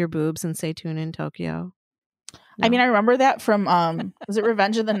grab your boobs and say "Tune in Tokyo"? I mean, I remember that from was it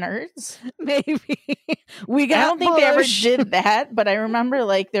Revenge of the Nerds? Maybe we got. I don't think they ever Bush. did that, but I remember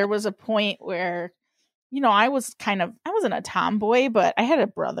like there was a point where, you know, I wasn't a tomboy, but I had a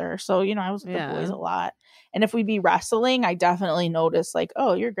brother, so you know, I was with the boys a lot. And if we'd be wrestling, I definitely noticed like,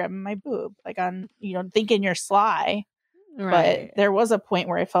 oh, you're grabbing my boob, like on, you know, thinking you're sly. Right. But there was a point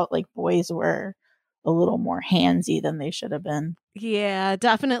where I felt like boys were a little more handsy than they should have been. Yeah,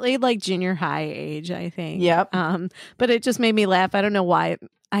 definitely like junior high age, I think. Yep. But it just made me laugh. I don't know why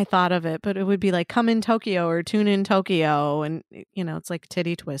I thought of it, but it would be like "Come in Tokyo" or "Tune in Tokyo," and you know, it's like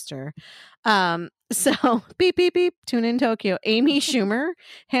titty twister. So beep beep beep, "Tune in Tokyo." Amy Schumer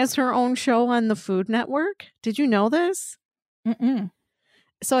has her own show on the Food Network. Did you know this? Mm-mm.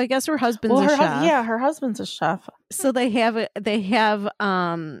 So I guess her husband's a chef. Her husband's a chef. So they have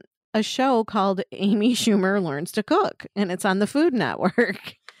a show called Amy Schumer Learns to Cook, and it's on the Food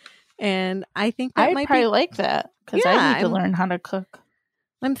Network. And I think that I'd probably like that because I need to learn how to cook.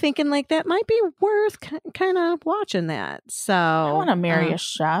 I'm thinking like that might be worth kind of watching that. So I want to marry a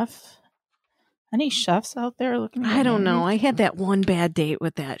chef. Any chefs out there looking? I don't know. I had that one bad date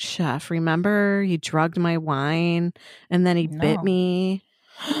with that chef. Remember, he drugged my wine and then he bit me.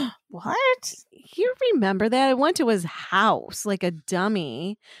 What? You remember that? I went to his house like a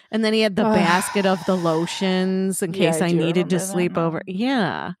dummy, and then he had the basket of the lotions in case I needed to sleep over.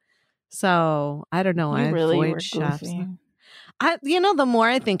 Yeah. So I don't know. I avoid chefs. The more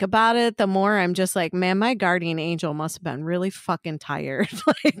I think about it, the more I'm just like, man, my guardian angel must have been really fucking tired.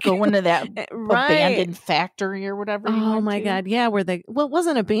 Like going to that abandoned factory or whatever. Oh my God. Yeah. It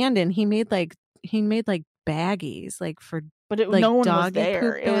wasn't abandoned. He made like baggies, like for, but like no one doggy was there.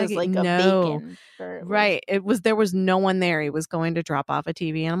 poop It was like a bacon. Right. There was no one there. He was going to drop off a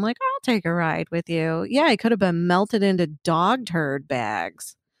TV and I'm like, I'll take a ride with you. Yeah. I could have been melted into dog turd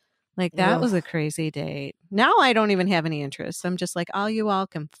bags. Like that was a crazy date. Now I don't even have any interest. I'm just like, you all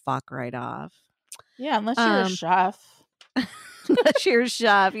can fuck right off. Yeah, unless you're a chef. Unless you're a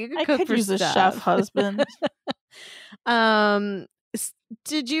chef, you can I cook could for use stuff. a chef husband.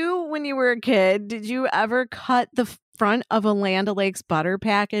 Did you, when you were a kid, did you ever cut the front of a Land O'Lakes butter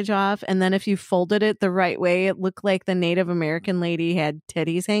package off, and then if you folded it the right way, it looked like the Native American lady had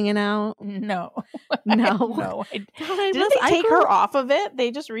titties hanging out? No. No. Didn't they take her off of it? They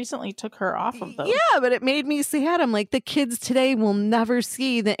just recently took her off of those. Yeah, but it made me sad. I'm like, the kids today will never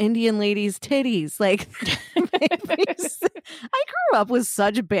see the Indian lady's titties. Like, I grew up with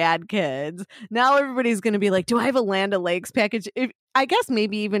such bad kids. Now everybody's going to be like, do I have a Land O'Lakes package? I guess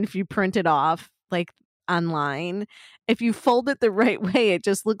maybe even if you print it off, like online, if you fold it the right way, it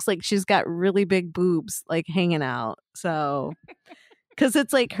just looks like she's got really big boobs like hanging out. So because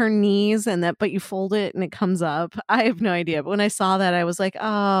it's like her knees and that, but you fold it and it comes up. I have no idea. But when I saw that, I was like,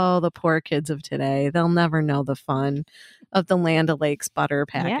 oh, the poor kids of today, they'll never know the fun of the Land O'Lakes butter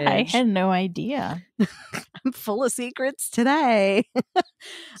package. Yeah, I had no idea. I'm full of secrets today.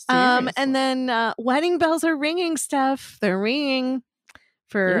 And then wedding bells are ringing, Steph. They're ringing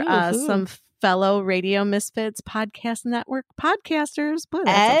for some fellow Radio Misfits Podcast Network podcasters. Boy,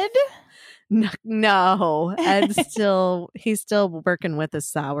 Ed? No, Ed's he's still working with a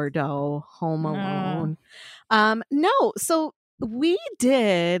sourdough home alone. No, so we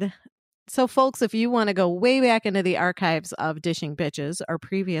did. So folks, if you want to go way back into the archives of Dishing Bitches, our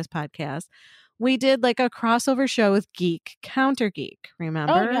previous podcast, we did like a crossover show with Geek Counter Geek.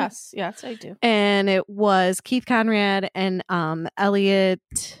 Remember? Oh, yes, I do. And it was Keith Conrad and Elliot.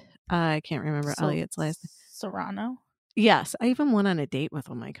 I can't remember Elliot's last name. Serrano. Yes, I even went on a date with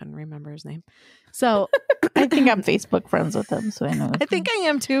him. I couldn't remember his name. So I think I'm Facebook friends with him, so I know. I think I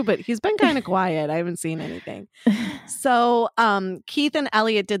am too, but he's been kind of quiet. I haven't seen anything. So Keith and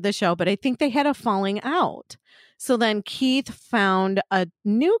Elliot did the show, but I think they had a falling out. So then Keith found a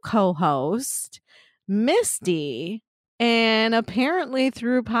new co-host, Misty, and apparently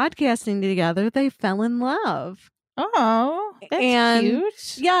through podcasting together, they fell in love. Oh, that's And-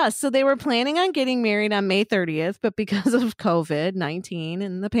 cute. Yeah, so they were planning on getting married on May 30th, but because of COVID-19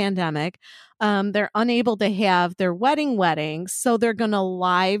 and the pandemic, they're unable to have their wedding, so they're going to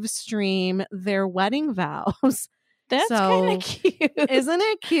live stream their wedding vows. That's So, kind of cute. Isn't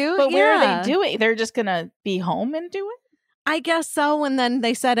it cute? But where Yeah. are they doing? They're just gonna be home and do it. I guess so. And then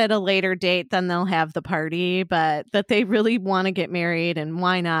they said at a later date, then they'll have the party, but that they really want to get married, and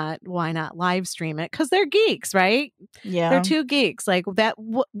why not live stream it? Because they're geeks, right? Yeah, They're two geeks. Like that.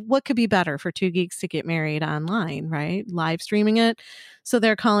 What could be better for two geeks to get married online, right? Live streaming it. So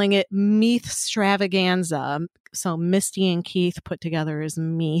they're calling it Meath Stravaganza. So Misty and Keith put together as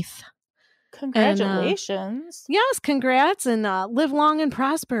Meath. Congratulations. Yes, congrats, and live long and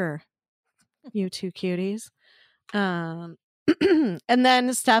prosper, you two cuties. And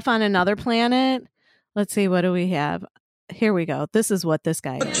then Steph on another planet. Let's see, what do we have? Here we go. This is what this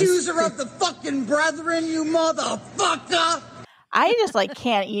guy is. Accuser of the fucking brethren, you motherfucker! I just like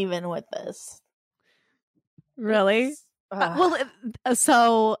can't even with this. Really? Ugh. Well,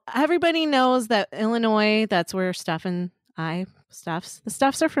 so everybody knows that Illinois, that's where Steph and the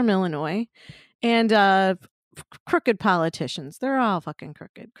Steffs are from Illinois. And crooked politicians. They're all fucking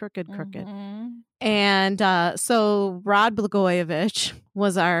crooked. Mhm. And so Rod Blagojevich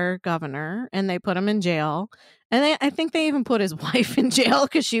was our governor, and they put him in jail. And I think they even put his wife in jail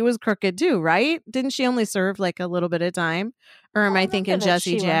because she was crooked too, right? Didn't she only serve like a little bit of time? Or am I thinking that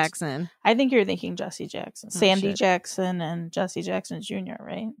Jesse she went- Jackson? I think you're thinking Jesse Jackson, Sandy shit. Jackson, and Jesse Jackson Jr.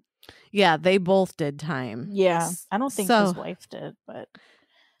 Right? Yeah, they both did time. Yeah, I don't think So- his wife did,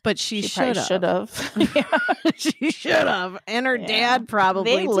 but she probably should have. Yeah. She should have. And her Yeah. dad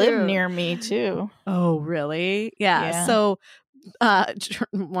probably They live too. near me too. Oh, really? Yeah. Yeah. So,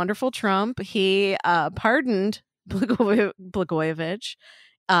 wonderful Trump, he pardoned Blagojevich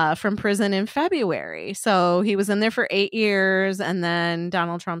from prison in February. So he was in there for 8 years, and then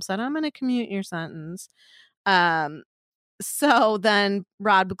Donald Trump said, "I'm going to commute your sentence." So then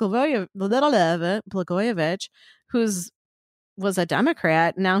Rod Blagojevich, was a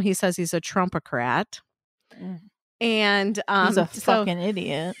Democrat, now he says he's a Trumpocrat. Mm. And He's a so- fucking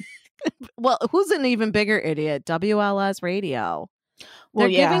idiot. well, who's an even bigger idiot? WLS Radio. Well,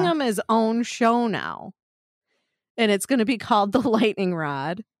 They're giving yeah. him his own show now. And it's going to be called The Lightning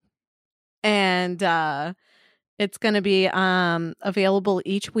Rod. And it's going to be available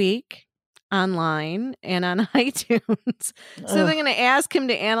each week online and on iTunes. So they're Ugh. going to ask him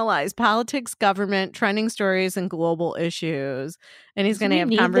to analyze politics, government, trending stories, and global issues. And he's Do going to we have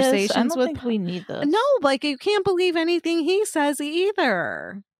need this? I conversations don't with think we need this. no, like you can't believe anything he says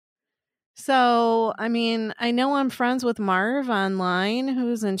either. So, I mean, I know I'm friends with Marv online,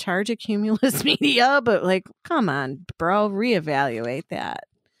 who's in charge of Cumulus Media, but like, come on, bro, reevaluate that,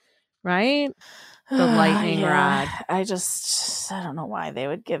 right? The lightning rod. I don't know why they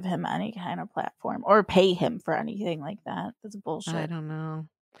would give him any kind of platform or pay him for anything like that. That's bullshit. I don't know.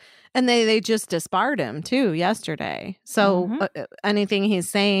 And they just disbarred him too yesterday. So Mhm. anything he's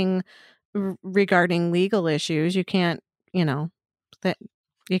saying regarding legal issues, you can't, that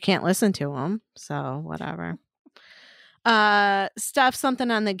you can't listen to him. So whatever. Stuff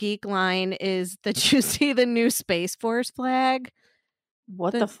something on the geek line is that you see the new Space Force flag.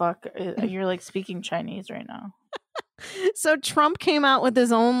 What the fuck? You're like speaking Chinese right now. So Trump came out with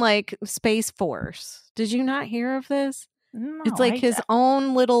his own like Space Force. Did you not hear of this? No, It's like his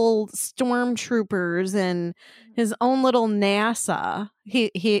own little stormtroopers and his own little NASA.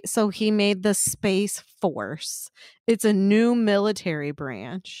 He made the Space Force. It's a new military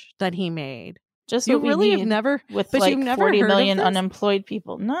branch that he made. just You what we really have need never with but like you've never 40 heard of million this? unemployed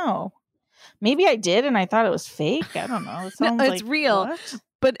people. No, maybe I did, and I thought it was fake. I don't know. It No, sounds it's like, real. what?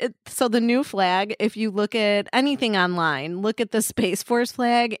 But so the new flag, if you look at anything online, look at the Space Force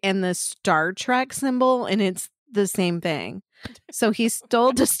flag and the Star Trek symbol, and it's the same thing. So he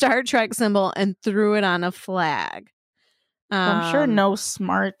stole the Star Trek symbol and threw it on a flag. I'm sure no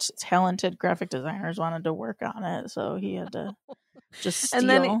smart, talented graphic designers wanted to work on it, so he had to just steal.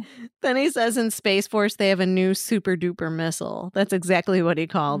 And then he says in Space Force they have a new super duper missile. That's exactly what he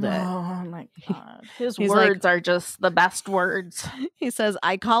called it. Oh my god, his He's like- words are just the best words. He says,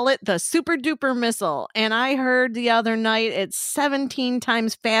 I call it the super duper missile. And I heard the other night it's 17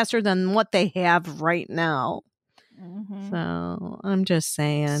 times faster than what they have right now. Mhm. So I'm just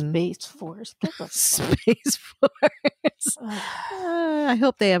saying. Space Force. Get the fuck- Space Force. Ugh. I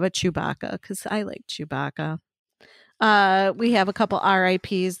hope they have a Chewbacca because I like Chewbacca. We have a couple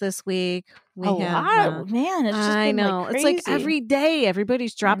RIPs this week. We a have, lot, man. It's just I been, know. like, It's like crazy. every day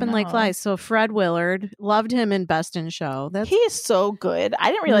everybody's dropping like know. flies. So Fred Willard, loved him in Best in Show. That's He is so good.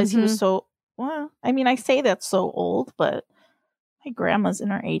 I didn't realize he was Mhm. so Well, I mean, I say that's so old, but my grandma's in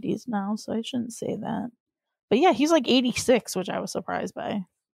her 80s now, so I shouldn't say that. But yeah, he's like 86, which I was surprised by.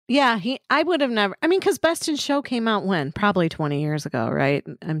 Yeah, I would have never. I mean, because Best in Show came out when? Probably 20 years ago, right?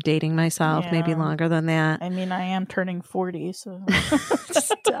 I'm dating myself, maybe Yeah. longer than that. I mean, I am turning 40, so.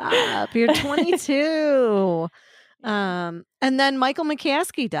 Stop. You're 22. And then Michael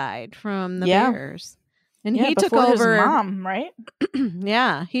McCaskey died from the Yeah. Bears. And Yeah, he took before over. his mom, right?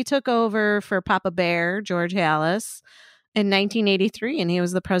 Yeah, he took over for Papa Bear, George Halas, in 1983, and he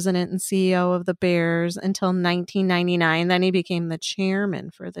was the president and CEO of the Bears until 1999. Then he became the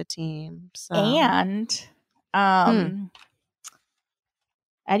chairman for the team. So. And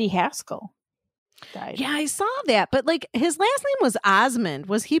Eddie Haskell died. Yeah, I saw that. But like his last name was Osmond.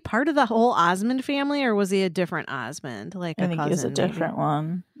 Was he part of the whole Osmond family, or was he a different Osmond? Like I think he was a cousin, maybe? different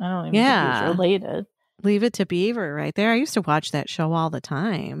one. I don't even Yeah. think he was related. Leave It to Beaver right there. I used to watch that show all the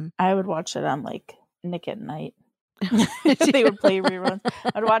time. I would watch it on like Nick at Night. They would play reruns.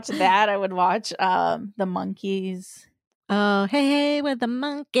 I'd watch that. I would watch The Monkees. Oh, hey, with the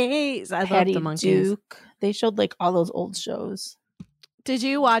monkeys. I love Patty the monkeys. Duke. They showed like all those old shows. Did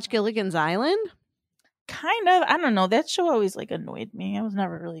you watch Gilligan's Island? Kind of. I don't know. That show always like annoyed me. I was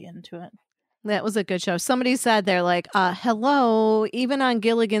never really into it. That was a good show. Somebody said they're like, hello, even on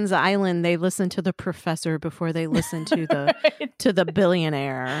Gilligan's Island, they listen to the professor before they listen to the to the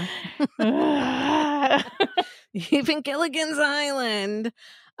billionaire. Even Gilligan's Island.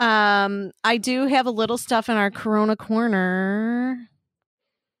 I do have a little stuff in our Corona Corner.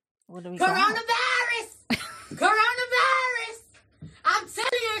 What do we got? Coronavirus! Coronavirus! I'm telling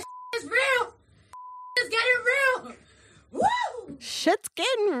you, it's real! It's getting real! Woo! Shit's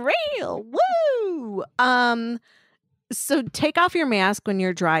getting real. Woo! So take off your mask when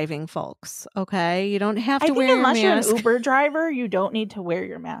you're driving, folks. Okay? You don't have I to think wear your unless you're an mask. Uber driver, you don't need to wear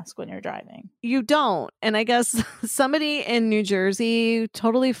your mask when you're driving. You don't. And I guess somebody in New Jersey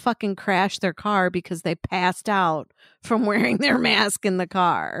totally fucking crashed their car because they passed out from wearing their mask in the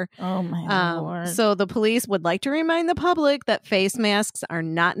car. Oh my Lord. So the police would like to remind the public that face masks are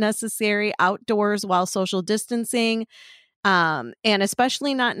not necessary outdoors while social distancing. And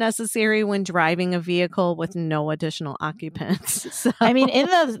especially not necessary when driving a vehicle with no additional occupants. So, I mean, in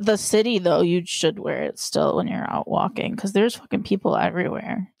the city, though, you should wear it still when you're out walking because there's fucking people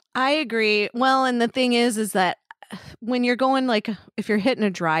everywhere. I agree. Well, and the thing is that when you're going, like, if you're hitting a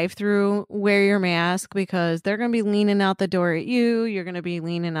drive-through, wear your mask because they're going to be leaning out the door at you. You're going to be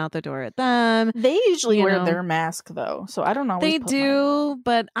leaning out the door at them. They usually You wear know. their mask, though, so I don't know. They do,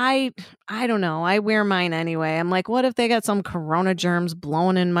 but I don't know. I wear mine anyway. I'm like, what if they got some corona germs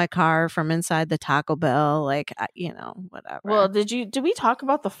blowing in my car from inside the Taco Bell? Like, whatever. Well, did we talk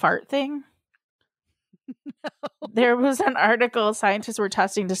about the fart thing? There was an article scientists were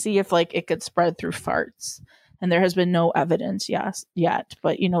testing to see if like it could spread through farts. And there has been no evidence yet,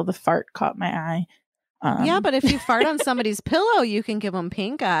 but the fart caught my eye. Yeah, but if you fart on somebody's pillow, you can give them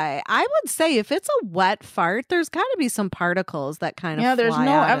pink eye. I would say if it's a wet fart, there's got to be some particles that kind of there's fly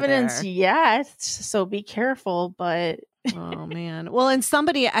no out of evidence there. yet, so be careful. But Oh man. Well, and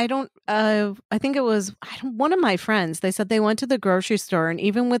somebody, I think it was one of my friends, they said they went to the grocery store and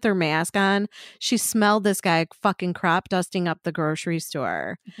even with her mask on, she smelled this guy fucking crop dusting up the grocery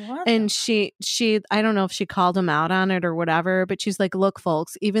store. what? And she I don't know if she called him out on it or whatever, but she's like, look,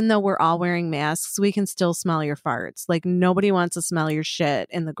 folks, even though we're all wearing masks, we can still smell your farts. Like nobody wants to smell your shit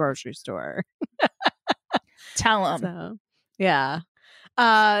in the grocery store. Tell them. So, yeah.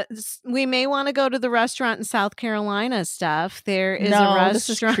 We may want to go to the restaurant in South Carolina, Steph. There is a restaurant. This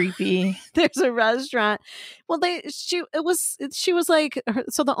is creepy. There's a restaurant. Well, she was like,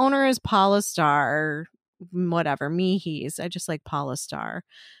 so the owner is Paula Star, whatever, Meehees. I just like Paula Star.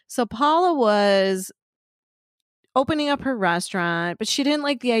 So Paula was opening up her restaurant, but she didn't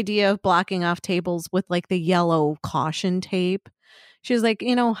like the idea of blocking off tables with like the yellow caution tape. She was like,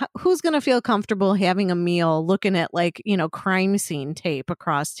 who's going to feel comfortable having a meal looking at like, crime scene tape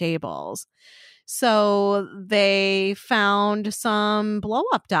across tables? So they found some blow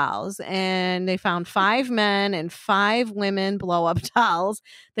up dolls and they found 5 men and 5 women blow up dolls.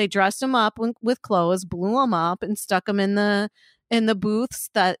 They dressed them up with clothes, blew them up and stuck them in the booths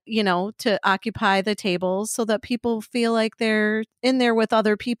that, to occupy the tables so that people feel like they're in there with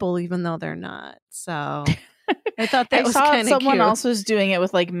other people, even though they're not. So I thought that was kind of someone cute. else was doing it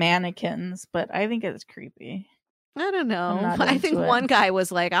with like mannequins, but I think it's creepy. I don't know. not I think into it. one guy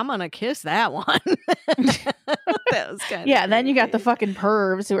was like, I'm going to kiss that one. That was kind Yeah, of then you got the creepy. fucking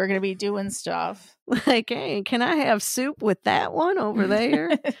pervs who are going to be doing stuff. Like, hey, can I have soup with that one over there?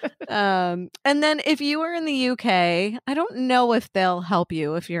 And then if you are in the UK, I don't know if they'll help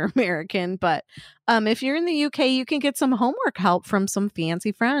you if you're American, but if you're in the UK, you can get some homework help from some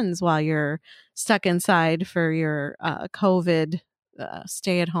fancy friends while you're stuck inside for your COVID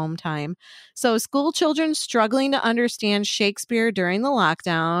stay-at-home time. So school children struggling to understand Shakespeare during the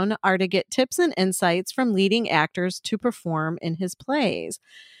lockdown are to get tips and insights from leading actors to perform in his plays.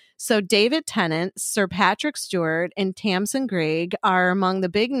 So David Tennant, Sir Patrick Stewart, and Tamsin Greig are among the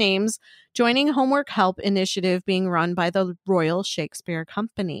big names joining Homework Help initiative being run by the Royal Shakespeare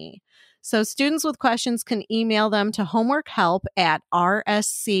Company. So students with questions can email them to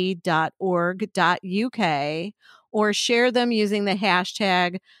homeworkhelp@rsc.org.uk or share them using the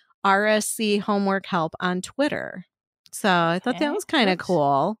hashtag RSC Homework Help on Twitter. So I thought that Okay, was kind of that's-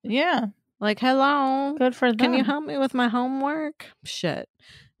 cool. Yeah, Like, hello, good for them. can you help me with my homework? Shit.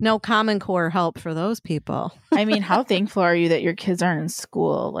 No Common Core help for those people. I mean, how thankful are you that your kids aren't in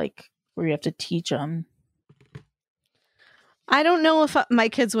school, like where you have to teach them? I don't know if my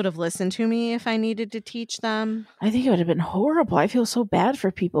kids would have listened to me if I needed to teach them. I think it would have been horrible. I feel so bad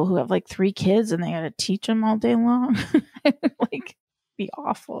for people who have like 3 kids and they got to teach them all day long. It would like be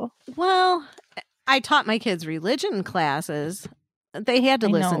awful. Well, I taught my kids religion classes. They had to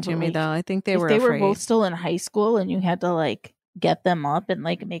I know, listen to but, me, like, though. I think they if were they afraid. were both still in high school and you had to like get them up and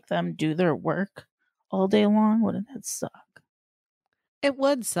like make them do their work all day long, wouldn't that suck? It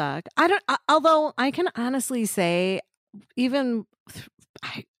would suck. Although I can honestly say, even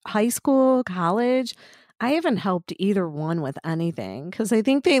high school, college, I haven't helped either one with anything because I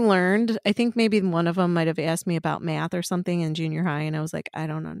think they learned. I think maybe one of them might have asked me about math or something in junior high, and I was like, I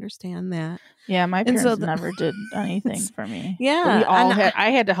don't understand that. Yeah, my And so parents never did anything for me. Yeah, But we all and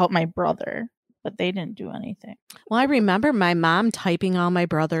I had to help my brother, but they didn't do anything. Well, I remember my mom typing all my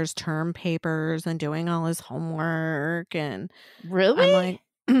brother's term papers and doing all his homework, and Really?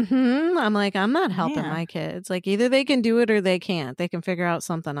 I'm like, I'm not helping Man. my kids. Like, either they can do it or they can't. They can figure out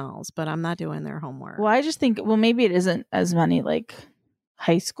something else, but I'm not doing their homework. Well, I just think, maybe it isn't as many like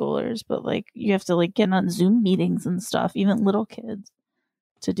high schoolers, but like you have to like get on Zoom meetings and stuff, even little kids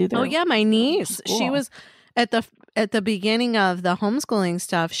to do their. Oh yeah, my niece. She school. was at the beginning of the homeschooling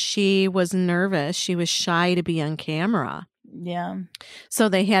stuff. She was nervous. She was shy to be on camera. Yeah. So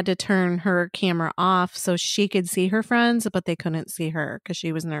they had to turn her camera off so she could see her friends, but they couldn't see her because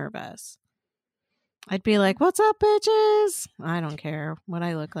she was nervous. I'd be like, "What's up, bitches?" I don't care what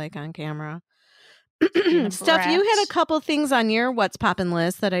I look like on camera. Steph, you had a couple things on your What's Poppin'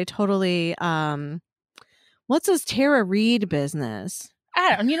 list that I totally what's this Tara Reid business?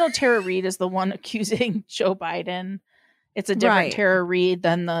 I don't. Tara Reid is the one accusing Joe Biden. It's a different Right. Tara Reid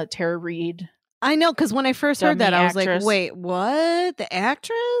than the Tara Reid. I know, because when I first heard that, Dummy I was actress. like, wait, what? The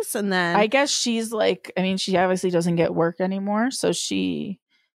actress? And then I guess she's like, she obviously doesn't get work anymore, so she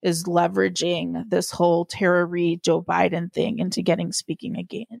is leveraging this whole Tara Reid, Joe Biden thing into getting speaking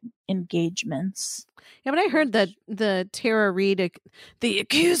engagements. yeah, but I heard that the Tara Reid, the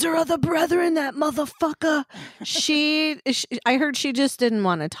accuser of the brethren, that motherfucker, I heard she just didn't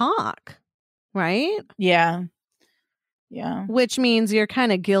want to talk, right? Yeah. Yeah. Which means you're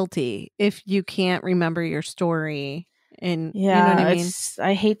kind of guilty if you can't remember your story. And Yeah. you know what I mean?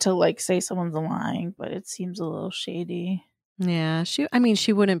 I hate to like say someone's lying, but it seems a little shady. Yeah, she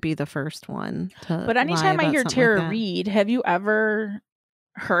wouldn't be the first one to But anytime lie I about hear something Tara like that. Reid, have you ever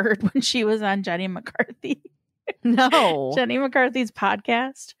heard when she was on Jenny McCarthy? No. Jenny McCarthy's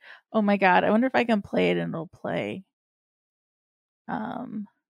podcast. Oh my god, I wonder if I can play it and it'll play.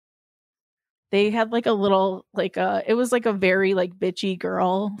 They had like a little it was like a very like bitchy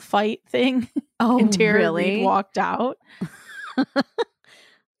girl fight thing. Oh, And Tara really? Reid walked out.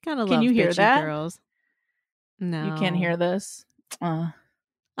 Kind of Can love you hear bitchy that? girls. No. You can't hear this. I'll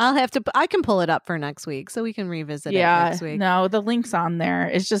have to. I can pull it up for next week so we can revisit it Yeah, next week. no, the link's on there.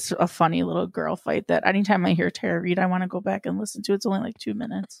 It's just a funny little girl fight that anytime I hear Tara Reid, I want to go back and listen to. It's only like 2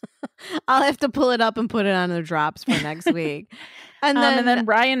 minutes. I'll have to pull it up and put it on the drops for next week. And then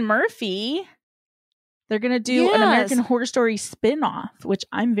Ryan Murphy, they're gonna do an American Yes. Horror Story spin-off, which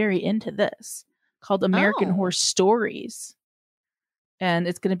I'm very into this, called American Oh. Horror Stories. And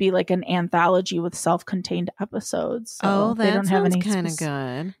it's gonna be like an anthology with self-contained episodes. So that they don't have sounds any kind of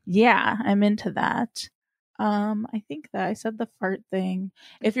good. Yeah, I'm into that. I think that I said the fart thing.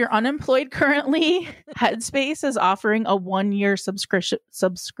 If you're unemployed currently, Headspace is offering a 1-year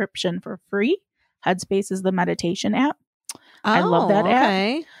subscription for free. Headspace is the meditation app. I love that app.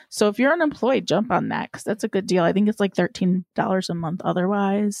 Okay. So if you're unemployed, jump on that because that's a good deal. I think it's like $13 a month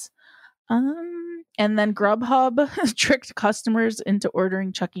otherwise. And then Grubhub tricked customers into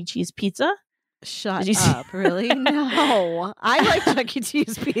ordering Chuck E. Cheese pizza. Shut Did you see- up. Really? No. I like Chuck E.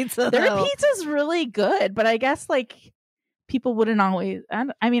 Cheese pizza. Their though. pizza's really good, but I guess like people wouldn't always.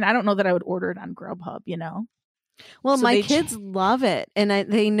 I mean, I don't know that I would order it on Grubhub, you know? Well, So my they kids love it. And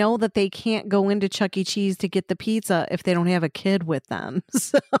they know that they can't go into Chuck E. Cheese to get the pizza if they don't have a kid with them.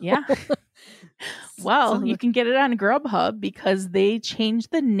 So, Yeah. Well, So- you can get it on Grubhub because they changed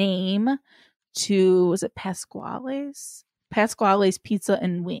the name to, was it Pasquale's? Pasquale's Pizza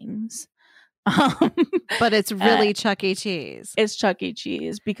and Wings. but it's really Chuck E. Cheese. It's Chuck E.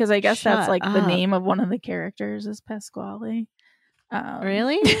 Cheese because I guess that's Shut like the up. name of one of the characters is Pasquale.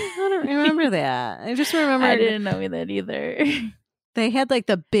 Really? I don't remember that. I just remember I didn't know that either. they had like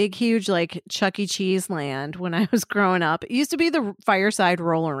the big, huge, like Chuck E. Cheese land when I was growing up. It used to be the Fireside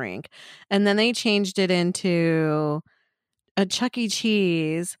Roller Rink. And then they changed it into a Chuck E.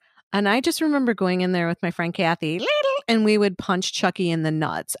 Cheese. And I just remember going in there with my friend Kathy, and we would punch Chucky in the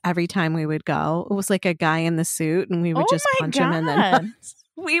nuts every time we would go. It was like a guy in the suit, and we would just Oh my punch him in the God. nuts.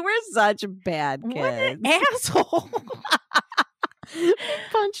 We were such bad What kids. an asshole.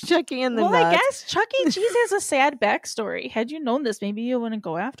 Punch Chucky in the Well, nuts. I guess Chuck E. Cheese has a sad backstory. Had you known this, maybe you wouldn't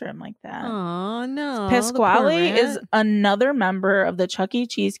go after him like that. Oh no. Pasquale is another member of the Chuck E.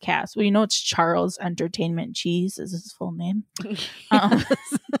 Cheese cast. Well, you know it's Charles Entertainment Cheese is his full name.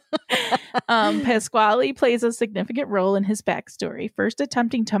 Pasquale plays a significant role in his backstory, first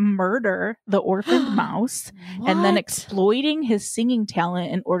attempting to murder the orphaned mouse and then exploiting his singing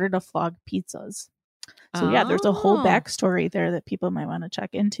talent in order to flog pizzas. So yeah, there's a whole Oh. backstory there that people might want to check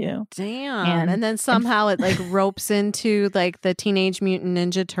into. Damn. And- And then somehow it like ropes into like the Teenage Mutant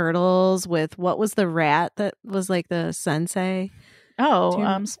Ninja Turtles with what was the rat that was like the sensei?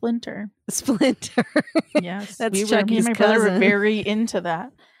 Oh, Splinter. Splinter. Yes, That's me Chucky's and my brother were cousin. very into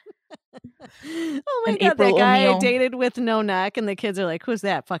that. Oh my And god, April that guy O'Neil. I dated with no neck, and the kids are like, "Who's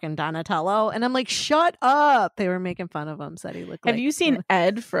that? Fucking Donatello?" And I'm like, "Shut up!" They were making fun of him. Said he looked. Have like you seen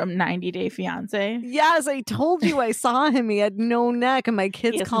Ed from 90 Day Fiance? Yes, I told you I saw him. He had no neck, and my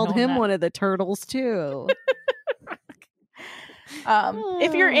kids has called no him neck. one of the turtles too.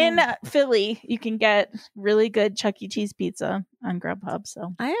 If you're in Philly, you can get really good Chuck E. Cheese pizza on Grubhub.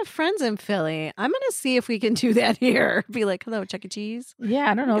 So I have friends in Philly. I'm gonna see if we can do that here. Be like, "Hello, Chuck E. Cheese."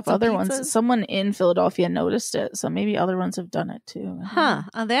 yeah, I don't know Get if some other pizzas. ones. Someone in Philadelphia noticed it, so maybe other ones have done it too. Huh.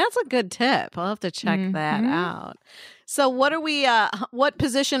 That's a good tip. I'll have to check that Mhm. out. So what are we what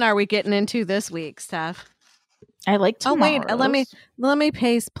position are we getting into this week, Steph? I like Oh tomorrow. wait, let me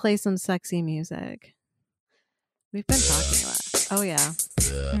play some sexy music. We've been talking about. Oh yeah.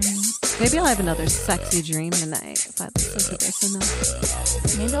 Maybe I'll have another sexy dream tonight if I listen to this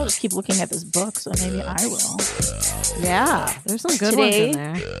enough. Maybe I'll just keep looking at this book, so maybe I will. Yeah, there's some good ones in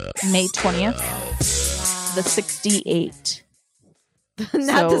there. May 20th, the 68.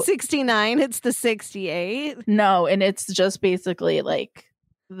 Not the So- 69, it's the 68. No, and it's just basically like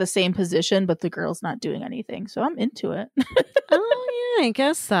the same position, but the girl's not doing anything. So I'm into it. Oh yeah, I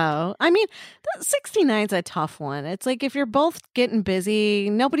guess so. I mean, 69's a tough one. It's like if you're both getting busy,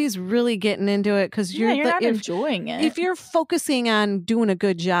 nobody's really getting into it because You're not if, enjoying it. if you're focusing on doing a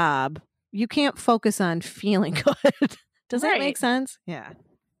good job, you can't focus on feeling good. Does that Right. make sense? Yeah.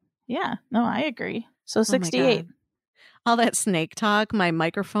 Yeah, no, I agree. So Oh my 68. God. All that snake talk, my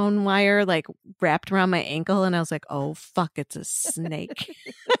microphone wire like wrapped around my ankle, and I was like, "Oh fuck, it's a snake!"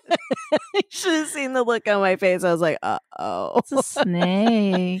 You should have seen the look on my face. I was like, "Oh, It's a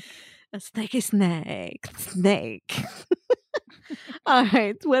snake. a snaky snake, snake." All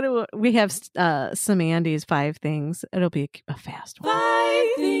right, what do we have? Some Andy's 5 things. It'll be a fast one. 5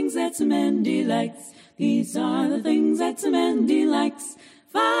 things that Mandy likes. These are the things that Mandy likes.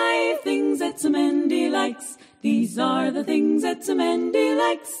 5 things that Mandy likes. These are the things that Mandy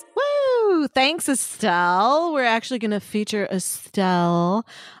likes. Woo! Thanks, Estelle. We're actually going to feature Estelle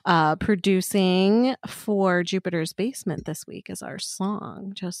producing for Jupiter's Basement this week as our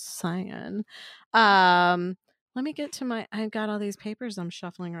song. Just saying. Let me get to I've got all these papers I'm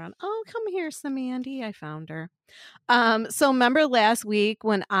shuffling around. Oh, come here, Samandy. I found her. So remember last week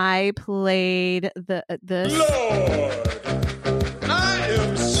when I played this? Lord, I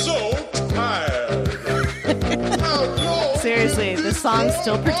am so tired. Seriously, this song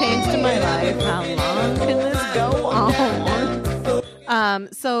still pertains to my life. How long can this go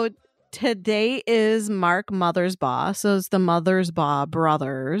on? So today is Mark Mothersbaugh. So it's the Mothersbaugh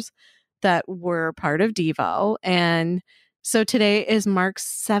brothers that were part of Devo. And So today is Mark's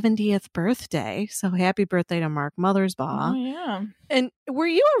 70th birthday. So happy birthday to Mark Mothersbaugh. Oh, yeah. And were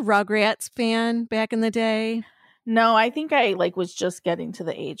you a Rugrats fan back in the day? No, I think I was just getting to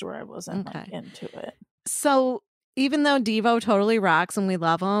the age where I wasn't into it. So even though Devo totally rocks and we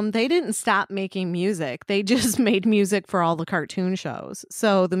love them, they didn't stop making music. They just made music for all the cartoon shows.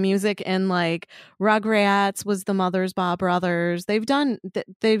 So the music in Rugrats was the Mothersbaugh Brothers.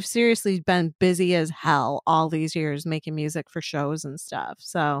 They've seriously been busy as hell all these years making music for shows and stuff.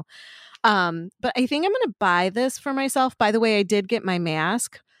 So, but I think I'm going to buy this for myself. By the way, I did get my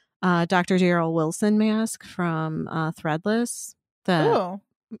mask, Dr. Daryl Wilson mask from Threadless. Oh.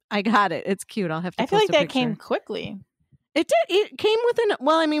 I got it. It's cute. I'll have to I feel post like a that picture. came quickly. It did. It came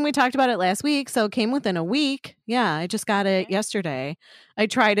within, we talked about it last week, so it came within a week. Yeah, I just got it yesterday. I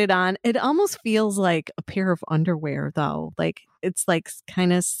tried it on. It almost feels like a pair of underwear, though. It's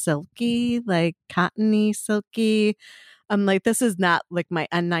kind of silky, cottony, silky. I'm this is not my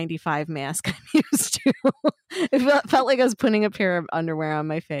N95 mask I'm used to. It felt like I was putting a pair of underwear on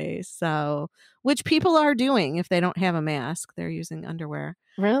my face. So, which people are doing if they don't have a mask, they're using underwear.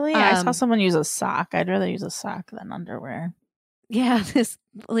 Really? I saw someone use a sock. I'd rather use a sock than underwear. Yeah, this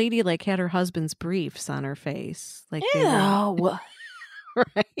lady had her husband's briefs on her face. Ew.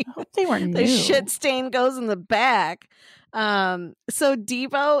 Right? I hope they were new. The shit stain goes in the back. So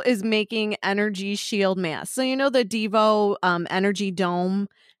Devo is making energy shield masks. So the Devo energy dome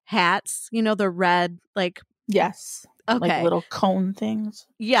hats, the red yes. Okay. Little cone things.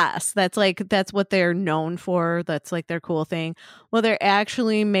 Yes, that's what they're known for. That's their cool thing. Well, they're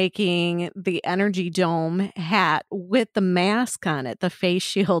actually making the energy dome hat with the mask on it, the face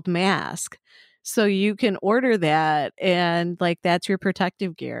shield mask. So you can order that and that's your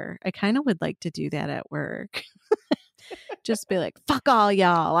protective gear. I kind of would like to do that at work. Just be fuck all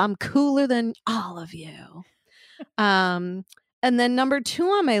y'all. I'm cooler than all of you. And then number 2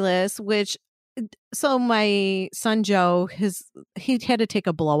 on my list, so my son Joe, he had to take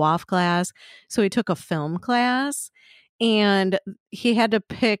a blow-off class. So he took a film class and he had to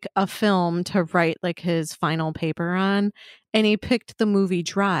pick a film to write his final paper on. And he picked the movie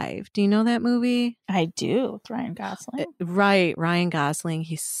Drive. Do you know that movie? I do. With Ryan Gosling. Right. Ryan Gosling.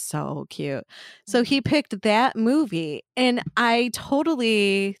 He's so cute. So he picked that movie and I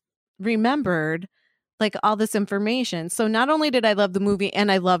totally remembered all this information. So not only did I love the movie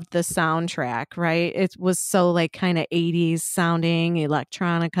and I loved the soundtrack, right? It was so kind of 80s sounding,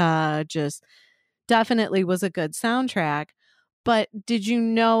 electronica, just definitely was a good soundtrack. But did you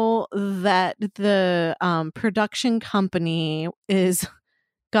know that the production company is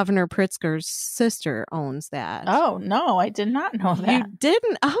Governor Pritzker's sister owns that? Oh, no, I did not know that. You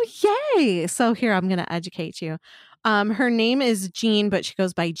didn't? Oh, yay. So here, I'm going to educate you. Her name is Jean, but she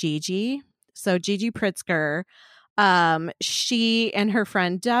goes by Gigi. So Gigi Pritzker, she and her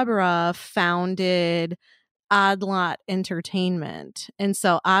friend Deborah founded Odd Lot Entertainment. And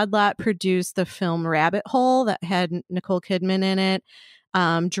so Odd Lot produced the film Rabbit Hole that had Nicole Kidman in it,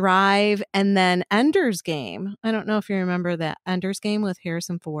 Drive, and then Ender's Game. I don't know if you remember that Ender's Game with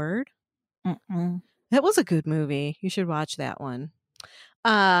Harrison Ford. Mm-mm. That was a good movie. You should watch that one.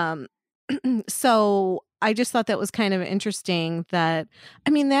 So I just thought that was kind of interesting that,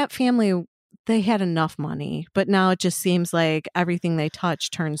 that family, they had enough money, but now it just seems like everything they touch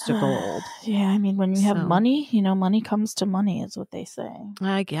turns to gold. Yeah, when you have money, money comes to money is what they say.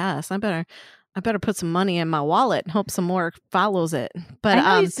 I guess I better put some money in my wallet and hope some more follows it. But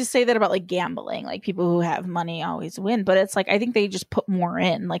I used to say that about gambling, people who have money always win, but it's I think they just put more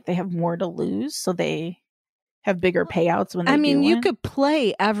in, they have more to lose, so they have bigger payouts when they do you win. could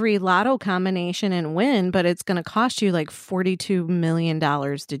play every lotto combination and win, but it's going to cost you $42 million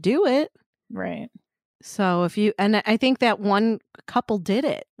to do it. Right. So and I think that one couple did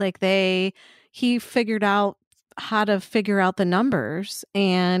it. He figured out how to figure out the numbers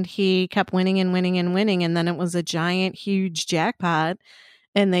and he kept winning and winning and winning. And then it was a giant, huge jackpot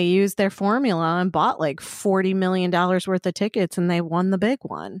and they used their formula and bought $40 million worth of tickets and they won the big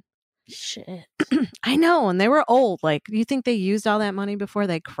one. Shit. I know. And they were old. Do you think they used all that money before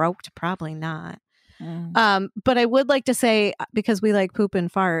they croaked? Probably not. But I would like to say, because we like poop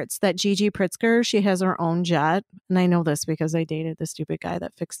and farts, that Gigi Pritzker, she has her own jet. And I know this because I dated the stupid guy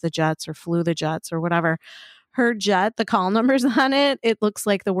that fixed the jets or flew the jets or whatever. Her jet, the call numbers on it, it looks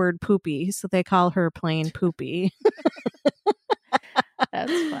like the word poopy. So they call her plane Poopy.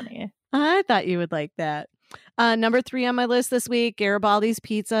 That's funny. I thought you would like that. Number 3 on my list this week, Garibaldi's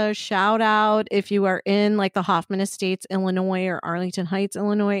Pizza. Shout out if you are in the Hoffman Estates, Illinois or Arlington Heights,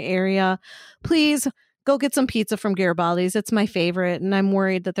 Illinois area. Please go get some pizza from Garibaldi's. It's my favorite, and I'm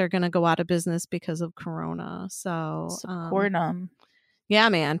worried that they're going to go out of business because of Corona. So support them. Yeah,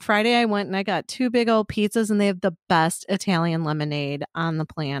 man. Friday I went and I got 2 big old pizzas, and they have the best Italian lemonade on the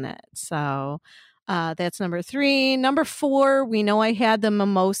planet. So that's number 3. Number 4, we know I had the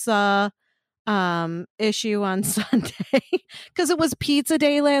mimosa issue on Sunday because it was pizza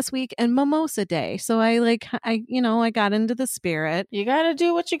day last week and mimosa day. So I got into the spirit. You got to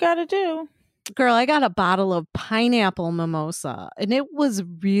do what you got to do. Girl, I got a bottle of pineapple mimosa, and it was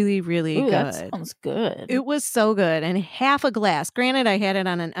really, really good. That sounds good. It was so good. And half a glass. Granted, I had it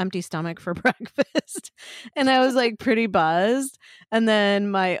on an empty stomach for breakfast, and I was like pretty buzzed. And then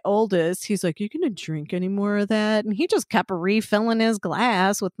my oldest, he's like, "You gonna drink any more of that?" And he just kept refilling his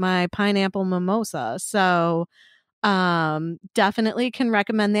glass with my pineapple mimosa. So definitely can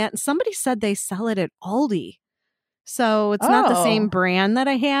recommend that. And somebody said they sell it at Aldi. So it's not the same brand that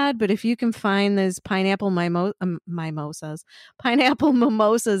I had, but if you can find those pineapple mimosas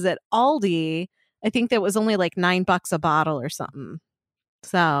at Aldi, I think that was only like $9 a bottle or something.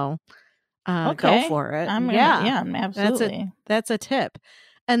 So go for it. Absolutely. That's a tip.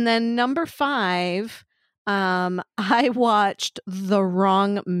 And then number 5, I watched The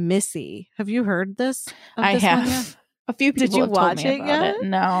Wrong Missy. Have you heard this? I have. A few people Did you have told watch me it about yet? it.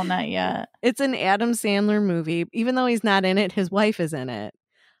 No, not yet. It's an Adam Sandler movie. Even though he's not in it, his wife is in it.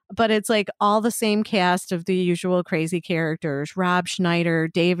 But it's like all the same cast of the usual crazy characters. Rob Schneider,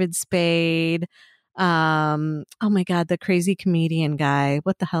 David Spade. Oh my God, the crazy comedian guy.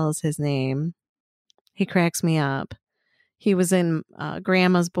 What the hell is his name? He cracks me up. He was in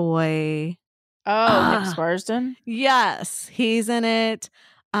Grandma's Boy. Oh, Nick Swarsden? Yes, he's in it.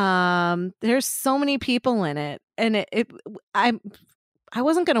 There's so many people in it, and I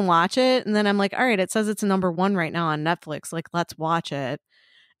wasn't gonna watch it, and then I'm like, all right, it says it's number 1 right now on Netflix, like let's watch it.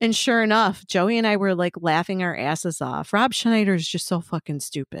 And sure enough, Joey and I were like laughing our asses off. Rob Schneider is just so fucking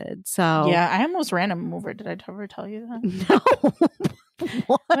stupid. So yeah, I almost ran him over. Did I ever tell you that? No.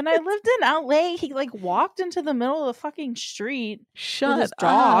 What? When I lived in LA, he like walked into the middle of the fucking street with his up.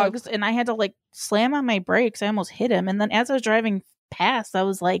 dogs, and I had to like slam on my brakes. I almost hit him, and then as I was driving past, I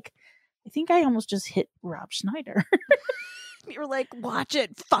was like, I think I almost just hit Rob Schneider. You're like, watch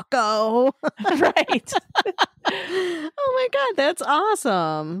it, fucko. Right. Oh my God, that's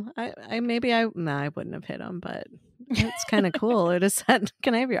awesome. I wouldn't have hit him, but it's kind of cool. It is said,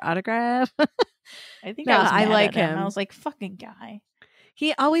 "Can I have your autograph?" I think No, I I like him. him. I was like, fucking guy.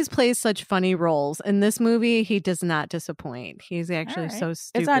 He always plays such funny roles. In this movie, he does not disappoint. He's actually All right. so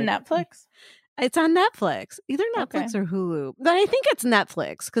stupid. It's on Netflix? It's on Netflix. Either Netflix or Hulu. But I think it's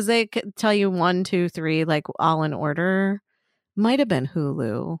Netflix because they could tell you 1, 2, 3, like all in order. Might have been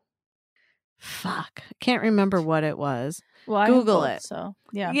Hulu. Fuck. I can't remember what it was. Well, Google both, it. So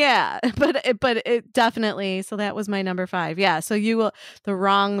yeah. Yeah. But it definitely, so that was my number 5. Yeah. So The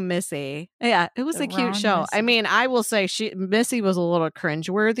Wrong Missy. Yeah. It was The a cute Wrong show. I Missy. mean, I will say Missy was a little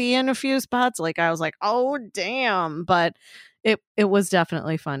cringeworthy in a few spots. Like I was like, oh damn. But it was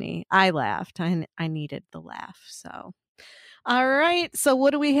definitely funny. I laughed. I needed the laugh. So all right. So what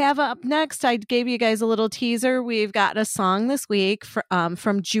do we have up next? I gave you guys a little teaser. We've got a song this week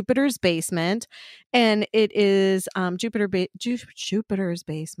from Jupiter's Basement, and it is Jupiter's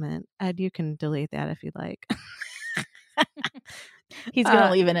Basement. Ed, you can delete that if you'd like. He's going to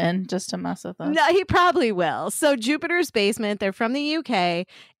leave it in just to mess with us. No, he probably will. So Jupiter's Basement, they're from the UK,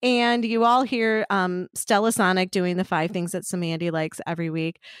 and you all hear Stella Sonic doing the 5 things that Samandy likes every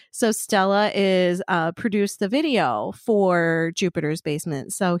week. So Stella is produced the video for Jupiter's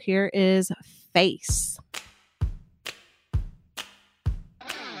Basement. So here is Face.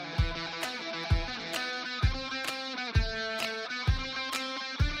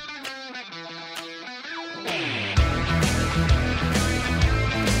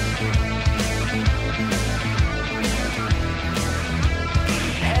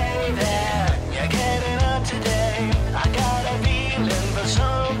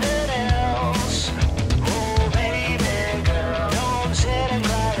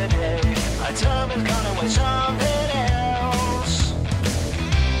 Time is gone away.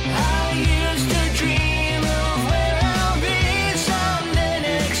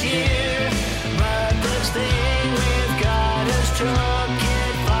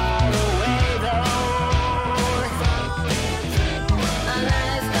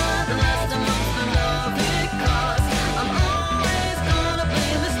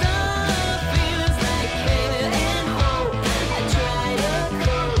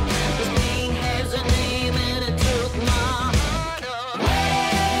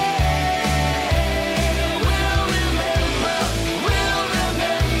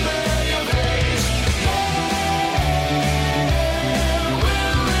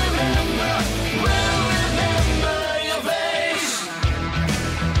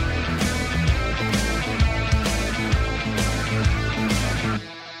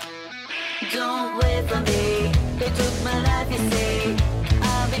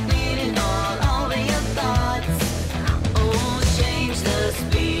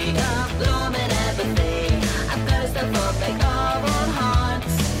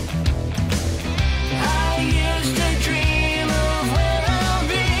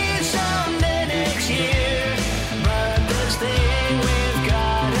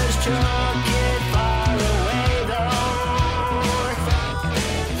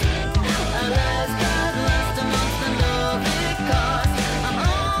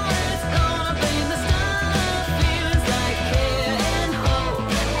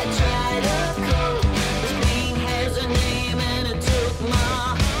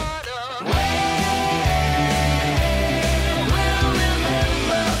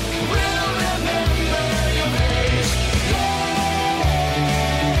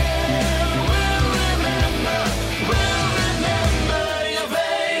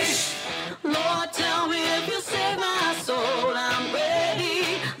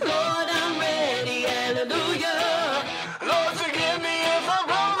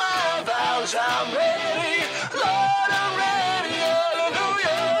 'cause I'm ready, Lord, I'm ready,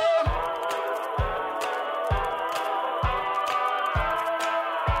 hallelujah.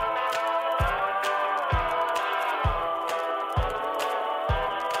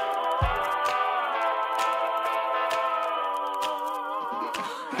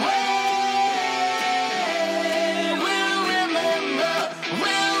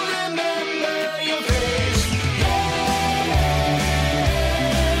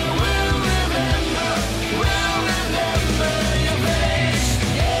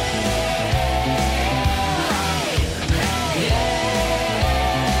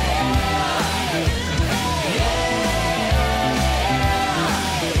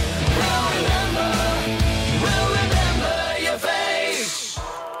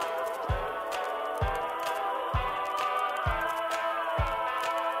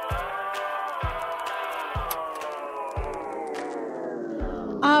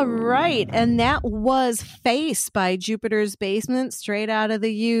 All right, and that was Face by Jupiter's Basement, straight out of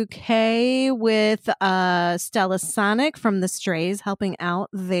the UK, with Stella Sonic from The Strays helping out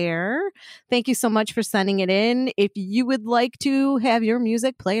there. Thank you so much for sending it in. If you would like to have your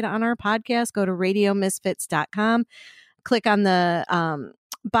music played on our podcast, go to radiomisfits.com, click on the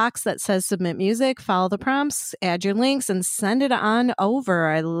box that says submit music, follow the prompts, add your links, and send it on over.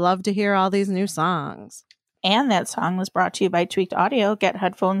 I love to hear all these new songs. And that song was brought to you by Tweaked Audio. Get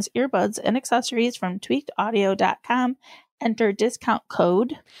headphones, earbuds, and accessories from tweakedaudio.com. Enter discount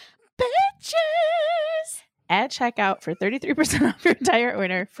code BITCHES at checkout for 33% off your entire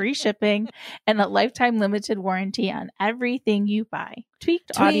order, free shipping, and a lifetime limited warranty on everything you buy.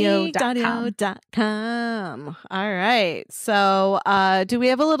 Tweakedaudio.com. All right. So do we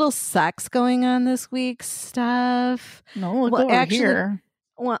have a little sex going on this week, Steph? No, look over here.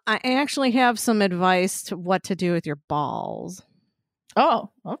 Well, I actually have some advice to what to do with your balls. Oh,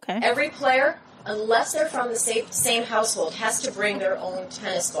 okay. Every player, unless they're from the same household, has to bring their own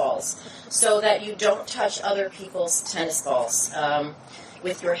tennis balls so that you don't touch other people's tennis balls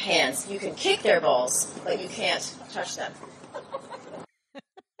with your hands. You can kick their balls, but you can't touch them.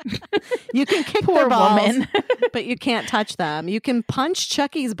 You can kick their balls, but you can't touch them. You can punch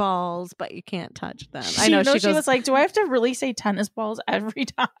Chucky's balls, but you can't touch them. I know she was like, do I have to really say tennis balls every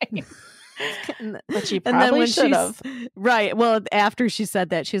time? But she probably should have. Right. Well, after she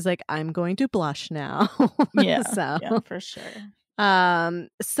said that, she's like, I'm going to blush now. Yeah, so. Yeah, for sure.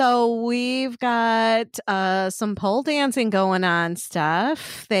 So we've got some pole dancing going on,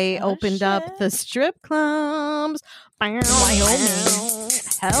 Steph. They opened up the strip clubs. Wyoming.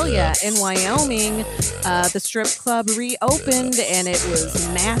 Hell yeah. In Wyoming, the strip club reopened and it was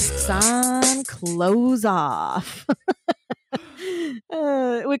masks on, clothes off.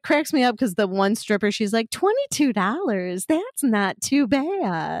 It cracks me up because the one stripper, she's like, $22. That's not too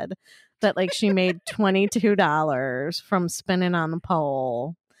bad. That like she made $22 from spinning on the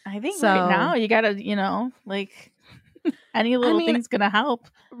pole. I think right now you gotta, like any little thing's gonna help.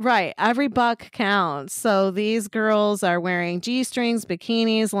 Right. Every buck counts. So these girls are wearing G-strings,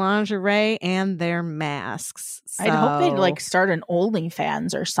 bikinis, lingerie, and their masks. So, I'd hope they'd like start an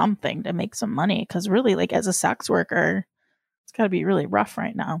OnlyFans or something to make some money. Because really, like as a sex worker, it's gotta be really rough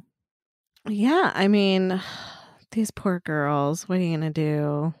right now. Yeah. I mean, these poor girls, what are you gonna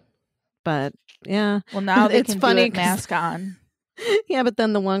do? But yeah. Well, now they it's can funny do it mask on. Yeah, but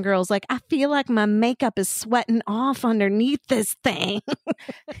then the one girl's like, I feel like my makeup is sweating off underneath this thing.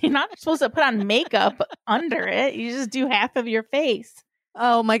 You're not supposed to put on makeup under it. You just do half of your face.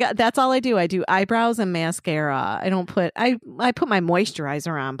 Oh my God. That's all I do. I do eyebrows and mascara. I don't put, I put my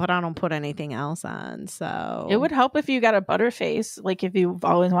moisturizer on, but I don't put anything else on. So it would help if you got a butter face. Like if you've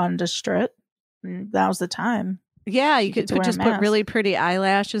always wanted to strip, now's the time. Yeah, you could just put really pretty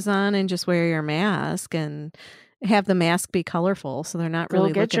eyelashes on and just wear your mask and have the mask be colorful so they're not really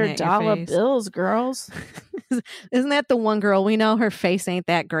looking at your face. Get your dollar bills, girls. Isn't that the one girl we know? Her face ain't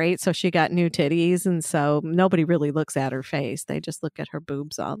that great, so she got new titties, and so nobody really looks at her face. They just look at her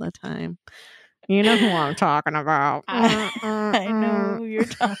boobs all the time. You know who I'm talking about. I know who you're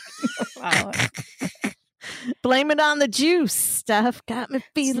talking about. Blame it on the juice. Stuff got me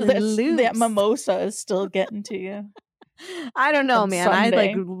feeling loose. That mimosa is still getting to you. I don't know, man. Sunday.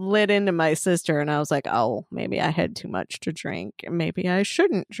 I like lit into my sister and I was like, oh, maybe I had too much to drink. Maybe I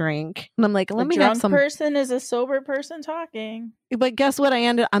shouldn't drink. And I'm like, let me have some. A drunk person is a sober person talking. But guess what?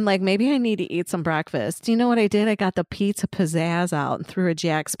 I'm like, maybe I need to eat some breakfast. Do you know what I did? I got the pizza pizzazz out and threw a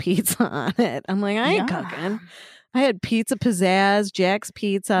Jack's pizza on it. I'm like, I ain't cooking. I had pizza pizzazz, Jack's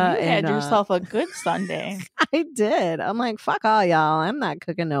Pizza. You had yourself a good Sunday. I did. I'm like, fuck all y'all. I'm not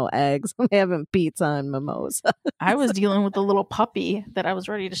cooking no eggs. I'm having pizza and mimosa. I was dealing with a little puppy that I was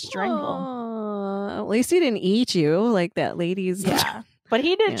ready to strangle. At least he didn't eat you like that lady's. Yeah, but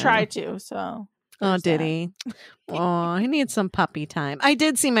he did Yeah. try to. So. Oh, there's did that. he? Oh, he needs some puppy time. I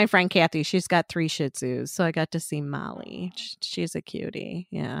did see my friend Kathy. She's got 3 Shih Tzus, so I got to see Molly. She's a cutie.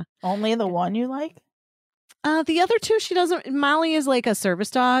 Yeah. Only the one you like? The other 2, she doesn't. Molly is like a service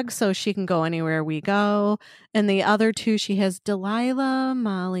dog, so she can go anywhere we go. And the other 2, she has Delilah,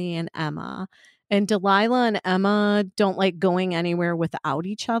 Molly, and Emma. And Delilah and Emma don't like going anywhere without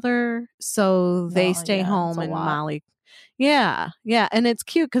each other, so they stay home. And Molly, yeah, and it's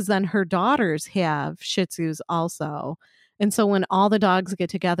cute because then her daughters have Shih Tzus also, and so when all the dogs get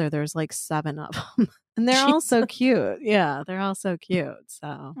together, there's like 7 of them, and they're all so cute. Yeah, they're all so cute.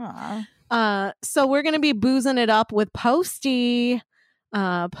 So. Aww. So we're going to be boozing it up with Posty.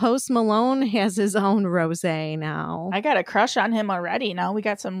 Post Malone has his own rosé now. I got a crush on him already. Now we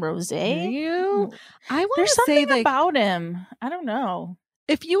got some rosé. You? I want There's to say something like, about him. I don't know.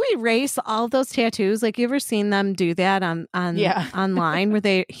 if you erase all those tattoos, like you ever seen them do that on online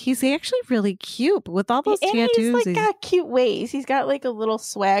where he's actually really cute with all those tattoos. He's like got cute ways. He's got like a little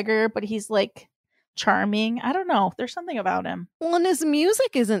swagger, but he's like charming. I don't know. There's something about him. Well, and his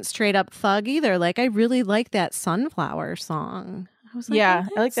music isn't straight up thug either. Like I really like that Sunflower song. I was like, yeah,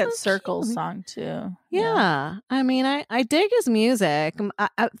 oh, I like that so Circles cute. song too. Yeah. I mean, I dig his music.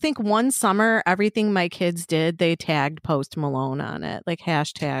 I think one summer, everything my kids did, they tagged Post Malone on it, like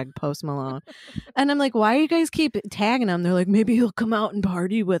hashtag Post Malone. And I'm like, why do you guys keep tagging him? They're like, maybe he'll come out and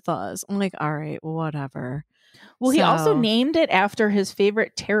party with us. I'm like, all right, whatever. Well, he also named it after his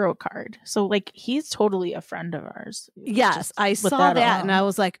favorite tarot card. So, like, he's totally a friend of ours. Yes, I saw that and I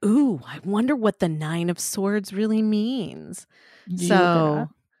was like, ooh, I wonder what the 9 of Swords really means. So,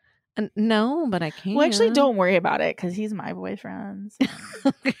 no, but I can't. Well, actually, don't worry about it because he's my boyfriend.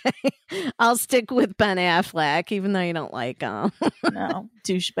 So. Okay. I'll stick with Ben Affleck, even though you don't like him. No,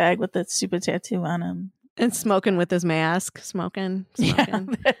 douchebag with that stupid tattoo on him. And smoking with his mask. Smoking. Yeah,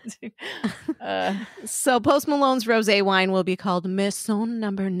 so Post Malone's rosé wine will be called Maison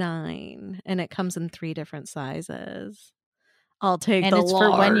Number 9, and it comes in 3 different sizes. I'll take and the it's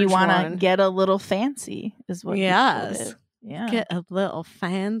for when you want one. to get a little fancy, is what. Yes. Yeah. Get a little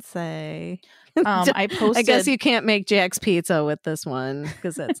fancy. I posted. I guess you can't make Jack's Pizza with this one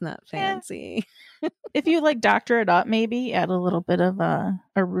because that's not fancy. If you like doctor it up, maybe add a little bit of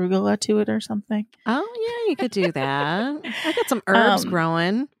arugula to it or something. Oh yeah, you could do that. I got some herbs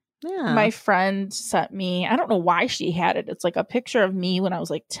growing. Yeah. My friend sent me, I don't know why she had it. It's like a picture of me when I was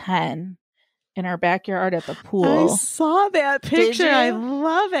like 10 in our backyard at the pool. I saw that picture. I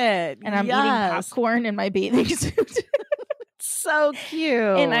love it. And I'm eating popcorn in my bathing suit. So cute.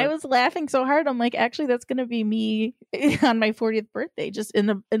 And I was laughing so hard. I'm like, actually, that's going to be me on my 40th birthday, just in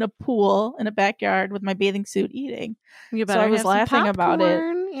a pool in a backyard with my bathing suit eating. You so I was laughing about it.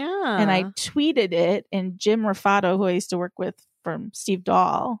 Yeah. And I tweeted it. And Jim Raffato, who I used to work with from Steve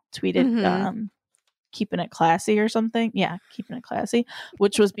Dahl, tweeted keeping it classy or something. Yeah, keeping it classy,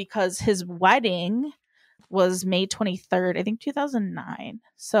 which was because his wedding was May 23rd, I think 2009.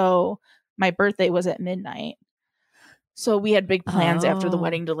 So my birthday was at midnight. So we had big plans after the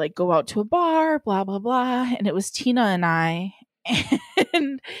wedding to like go out to a bar, blah, blah, blah. And it was Tina and I.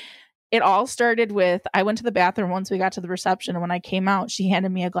 And it all started with, I went to the bathroom once we got to the reception. And when I came out, she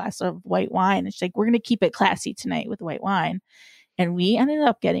handed me a glass of white wine. And she's like, we're going to keep it classy tonight with white wine. And we ended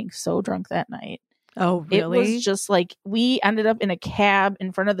up getting so drunk that night. Oh, really? It was just like, we ended up in a cab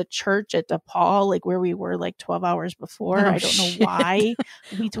in front of the church at DePaul, like where we were like 12 hours before. I don't know why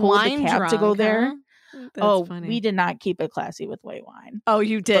we told the cab to go there. Huh? That's funny. We did not keep it classy with white wine. Oh,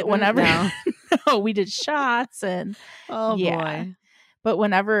 you did. But whenever no, we did shots and boy. But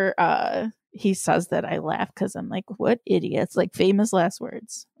whenever he says that, I laugh because I'm like, what idiots? Like famous last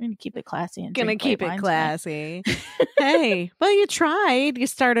words. I'm gonna keep it classy and gonna keep it classy. Hey, well, you tried. You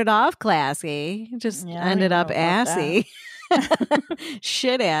started off classy. You just ended up assy.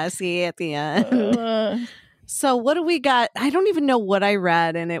 Shit assy at the end. So what do we got? I don't even know what I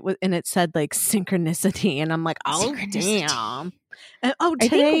read, and it said like synchronicity, and I'm like, oh damn. And,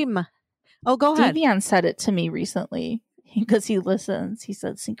 today. Oh, go ahead. Davion said it to me recently because he listens. He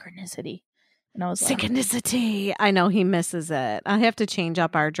said synchronicity, and I was like, synchronicity. I know he misses it. I have to change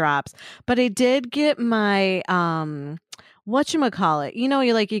up our drops, but I did get my whatchamacallit. You know,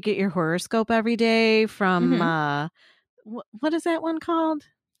 you get your horoscope every day from what is that one called?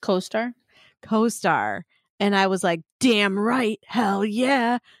 CoStar. CoStar. And I was like, damn right. Hell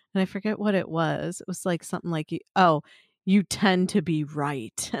yeah. And I forget what it was. It was like something like, you tend to be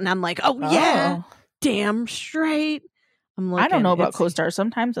right. And I'm like, oh yeah, damn straight. I don't know about CoStar.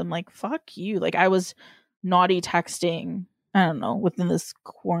 Sometimes I'm like, fuck you. Like I was naughty texting, I don't know, within this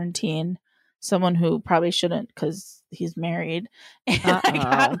quarantine, someone who probably shouldn't because he's married. And I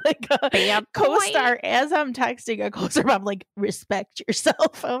got like a CoStar as I'm texting a CoStar. I'm like, respect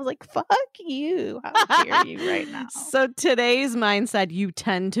yourself. I was like, fuck you. How dare you right now? So today's mine said, you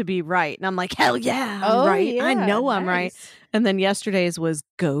tend to be right. And I'm like, hell yeah, I'm right. Yeah, I know I'm right. And then yesterday's was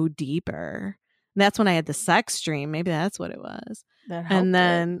go deeper. And that's when I had the sex stream. Maybe that's what it was. And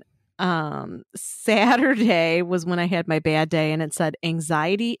then Saturday was when I had my bad day, and it said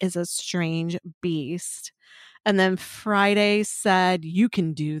anxiety is a strange beast. And then Friday said you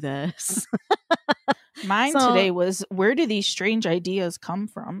can do this. Mine today was, where do these strange ideas come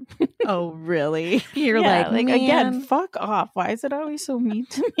from? Oh, really? You're like man. Again, fuck off. Why is it always so mean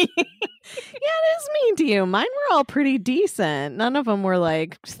to me? Yeah, it is mean to you. Mine were all pretty decent. None of them were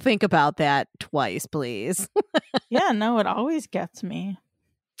like, think about that twice, please. Yeah, no, it always gets me.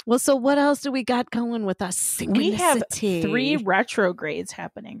 Well, so what else do we got going with us? Synchronicity. We have 3 retrogrades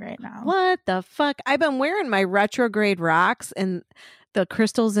happening right now. What the fuck? I've been wearing my retrograde rocks and the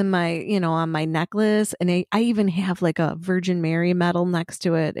crystals in my, on my necklace. And I even have like a Virgin Mary medal next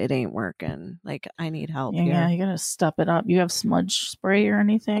to it. It ain't working. Like I need help here. Yeah, you gotta step it up. You have smudge spray or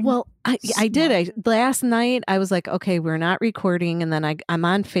anything? Well, I did. Last night I was like, okay, we're not recording. And then I'm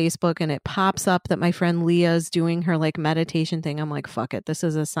on Facebook and it pops up that my friend Leah's doing her like meditation thing. I'm like, fuck it. This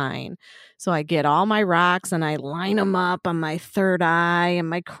is a sign. So I get all my rocks and I line them up on my third eye and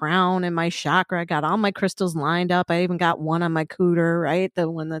my crown and my chakra. I got all my crystals lined up. I even got one on my cooter, right? The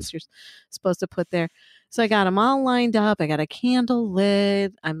one that's you're supposed to put there. So I got them all lined up. I got a candle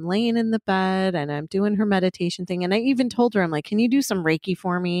lit. I'm laying in the bed and I'm doing her meditation thing. And I even told her, I'm like, can you do some Reiki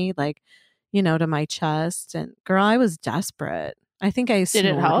for me? Like, to my chest. And girl, I was desperate. I think I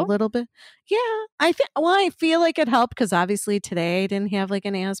snored a little bit. Yeah. I feel like it helped because obviously today I didn't have like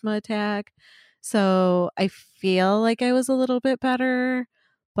an asthma attack. So I feel like I was a little bit better.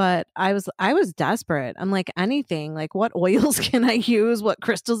 But I was desperate. I'm like, anything, like what oils can I use? What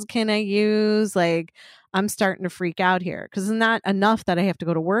crystals can I use? Like I'm starting to freak out here because it's not enough that I have to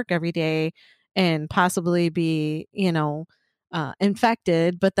go to work every day and possibly be,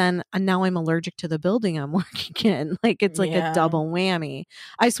 infected. But then now I'm allergic to the building I'm working in. Like it's like a double whammy.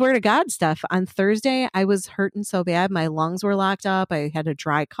 I swear to God, Steph, on Thursday, I was hurting so bad. My lungs were locked up. I had a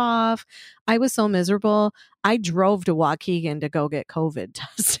dry cough. I was so miserable. I drove to Waukegan to go get COVID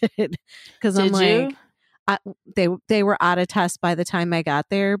tested because I'm like, they were out of tests by the time I got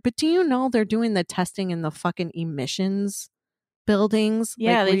there. But do you know they're doing the testing in the fucking emissions buildings?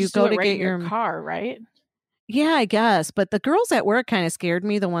 Yeah, like they just go to get your car, right? Yeah, I guess. But the girls at work kind of scared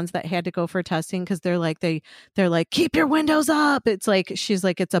me, the ones that had to go for testing, because they're like, keep your windows up. It's like, she's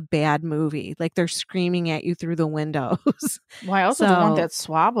like, it's a bad movie. Like they're screaming at you through the windows. Well, I also don't want that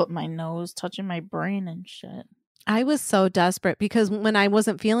swab up my nose, touching my brain and shit. I was so desperate because when I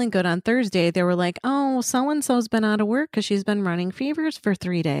wasn't feeling good on Thursday, they were like, oh, so-and-so's been out of work because she's been running fevers for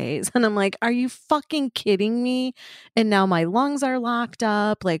 3 days. And I'm like, are you fucking kidding me? And now my lungs are locked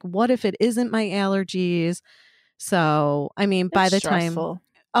up. Like, what if it isn't my allergies? So, I mean, by the time,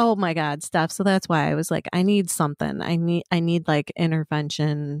 oh my God, Steph. So that's why I was like, I need something. I need like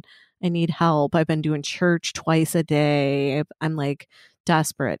intervention. I need help. I've been doing church twice a day. I'm like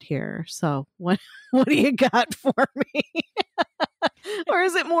desperate here. So what do you got for me? Or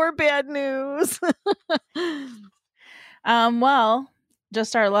is it more bad news? Well,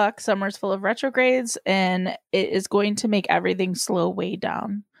 just our luck. Summer's full of retrogrades and it is going to make everything slow way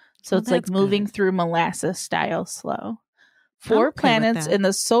down. So it's like moving through molasses style slow. 4 planets in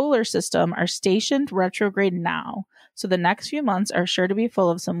the solar system are stationed retrograde now. So the next few months are sure to be full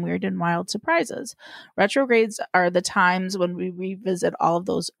of some weird and wild surprises. Retrogrades are the times when we revisit all of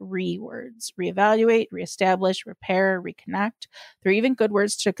those words. Reevaluate, reestablish, repair, reconnect. There are even good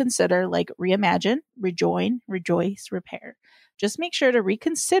words to consider like reimagine, rejoin, rejoice, repair. Just make sure to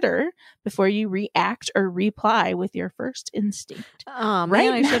reconsider before you react or reply with your first instinct. Oh,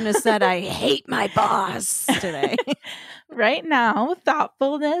 man, I shouldn't have said I hate my boss today. Right now,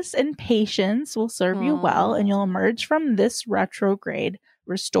 thoughtfulness and patience will serve you well, and you'll emerge from this retrograde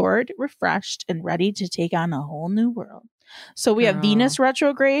restored, refreshed, and ready to take on a whole new world. So we have Venus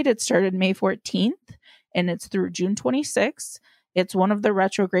retrograde. It started May 14th, and it's through June 26th. It's one of the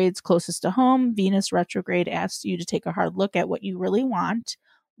retrogrades closest to home. Venus retrograde asks you to take a hard look at what you really want,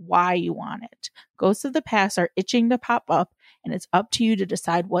 why you want it. Ghosts of the past are itching to pop up, and it's up to you to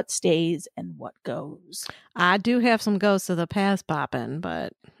decide what stays and what goes. I do have some ghosts of the past popping,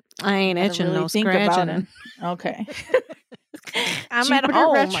 but I ain't itching really no think about scratching. it. Okay. I'm at Jupiter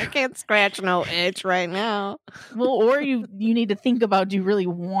home. retro- I can't scratch no itch right now. Well, or you need to think about, do you really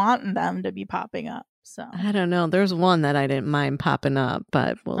want them to be popping up? So I don't know. There's one that I didn't mind popping up,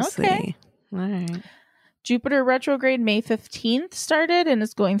 but we'll see. All right. Jupiter retrograde May 15th started and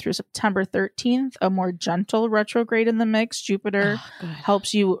is going through September 13th. A more gentle retrograde in the mix. Jupiter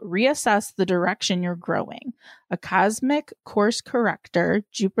helps you reassess the direction you're growing. A cosmic course corrector,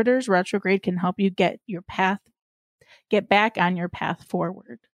 Jupiter's retrograde can help you get back on your path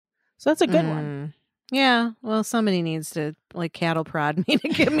forward. So that's a good one. Yeah, well, somebody needs to like cattle prod me to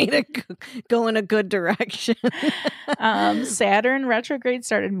get me to go in a good direction. Saturn retrograde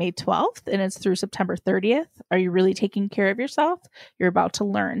started May 12th and it's through September 30th. Are you really taking care of yourself? You're about to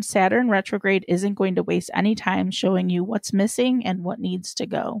learn. Saturn retrograde isn't going to waste any time showing you what's missing and what needs to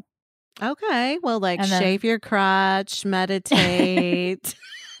go. Okay, well, like shave your crotch, meditate.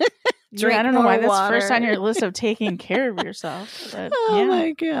 Drink I don't know why that's first on your list of taking care of yourself. But,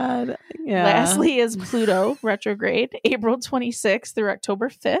 my God. Yeah. Lastly is Pluto retrograde, April 26th through October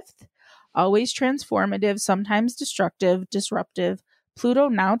 5th. Always transformative, sometimes destructive, disruptive. Pluto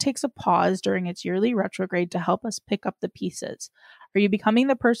now takes a pause during its yearly retrograde to help us pick up the pieces. Are you becoming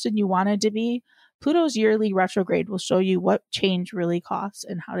the person you wanted to be? Pluto's yearly retrograde will show you what change really costs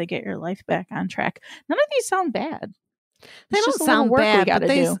and how to get your life back on track. None of these sound bad. They It's don't just a sound little work we bad, gotta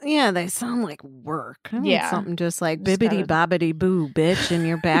but do. they sound like work. I need Yeah. something just like Just bibbity gotta- bobbity boo, bitch, and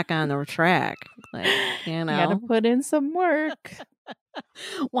you're back on the track. Like, you know, You gotta put in some work.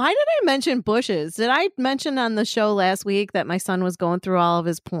 Why did I mention bushes? Did I mention on the show last week that my son was going through all of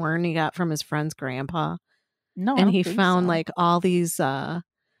his porn he got from his friend's grandpa? No, I And don't he think found so. like all these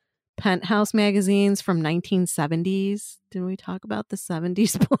Penthouse magazines from 1970s. Did we talk about the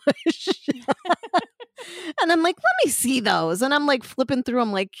 70s push? And I'm like, let me see those. And I'm like flipping through.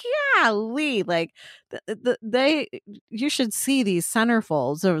 I'm like, golly, like you should see these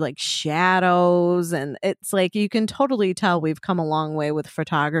centerfolds of like shadows. And it's like, you can totally tell we've come a long way with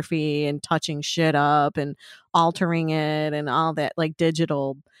photography and touching shit up and altering it and all that like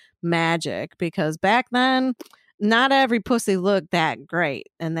digital magic. Because back then, not every pussy looked that great.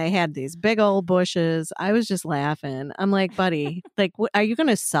 And they had these big old bushes. I was just laughing. I'm like, buddy, like, are you going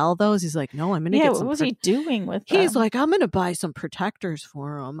to sell those? He's like, no, I'm going to get what some. was he doing with them? He's like, I'm going to buy some protectors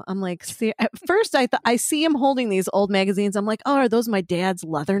for him. I'm like, see, at first I see him holding these old magazines. I'm like, oh, are those my dad's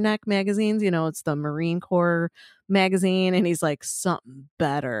Leatherneck magazines? You know, it's the Marine Corps magazine. And he's like, something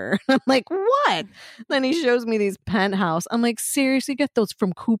better. I'm like, what? Then he shows me these Penthouse. I'm like, seriously, get those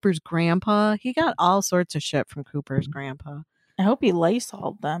from Cooper's grandpa? He got all sorts of shit from Cooper's grandpa. I hope he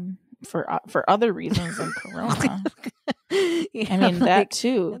Lysoled them for other reasons than Corona. Yeah, I mean, like, that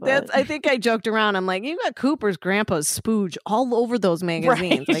too. That's. I think I joked around. I'm like, you got Cooper's grandpa's spooge all over those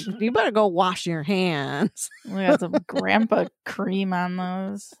magazines. Right. Like, you better go wash your hands. We got some grandpa cream on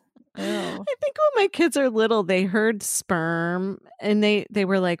those. Ew. I think when my kids are little, they heard sperm and they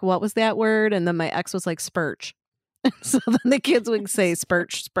were like, what was that word? And then my ex was like, spurch. So then the kids would say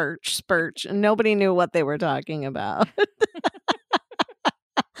spurch, spurch, spurch. And nobody knew what they were talking about.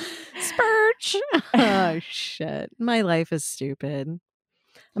 Spurch. Oh, shit. My life is stupid.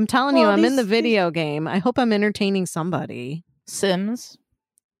 I'm telling you, I'm in the video game. I hope I'm entertaining somebody. Sims.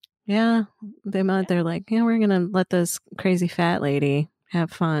 Yeah. They're like, yeah, we're going to let this crazy fat lady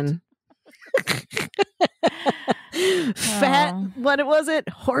have fun. Fat, what was it?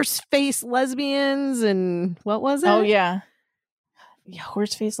 Horse face lesbians and what was it? Oh, yeah.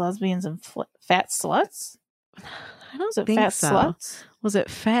 Horse face lesbians and fat sluts? I don't think think fat so. sluts? Was it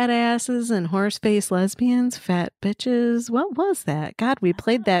fat asses and horse face lesbians? Fat bitches? What was that? God, we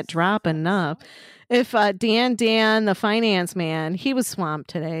played that drop enough. If Dan, the finance man, he was swamped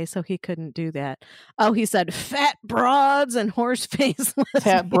today, so he couldn't do that. Oh, he said fat broads and horse face lesbians.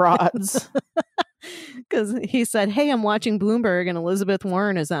 Fat broads. Because he said, hey, I'm watching Bloomberg and Elizabeth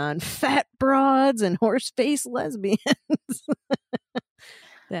Warren is on. Fat broads and horse face lesbians.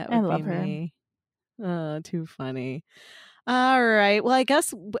 That would I love be her. me. Oh, too funny. All right. Well, I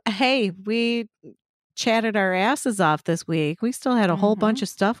guess, hey, we chatted our asses off this week. We still had a whole bunch of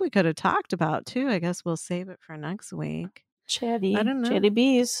stuff we could have talked about, too. I guess we'll save it for next week. Chatty. I don't know. Chatty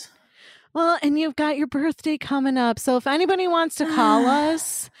bees. Well, and you've got your birthday coming up. So if anybody wants to call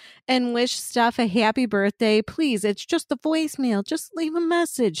us and wish Steph a happy birthday, please, it's just a voicemail. Just leave a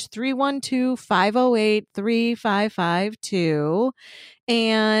message, 312-508-3552.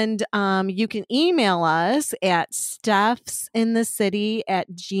 And you can email us at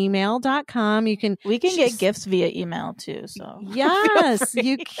stuffsinthecity@gmail.com. We can get gifts via email too. So yes,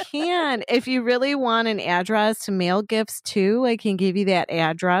 you can. If you really want an address to mail gifts to, I can give you that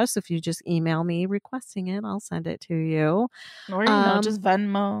address. If you just email me requesting it, I'll send it to you. Or just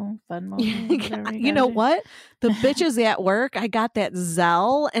Venmo. You know what? The bitches at work, I got that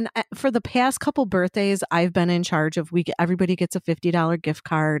Zelle, and for the past couple birthdays, I've been in charge of. Everybody gets a $50 gift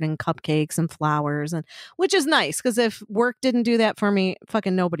card and cupcakes and flowers, and which is nice because if work didn't do that for me,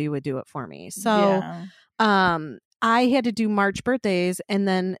 fucking nobody would do it for me. So, I had to do March birthdays, and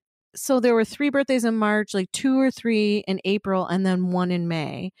then so there were 3 birthdays in March, like 2 or 3 in April, and then 1 in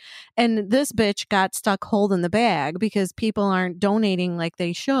May. And this bitch got stuck holding the bag because people aren't donating like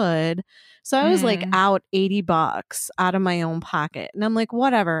they should. So I was like out $80 out of my own pocket. And I'm like,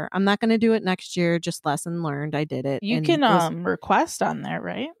 whatever. I'm not going to do it next year. Just lesson learned. I did it. You and can request on there,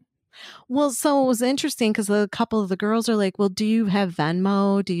 right? Well, so it was interesting because a couple of the girls are like, well, do you have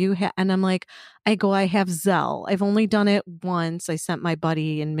Venmo? Do you have? And I'm like, I have Zelle. I've only done it once. I sent my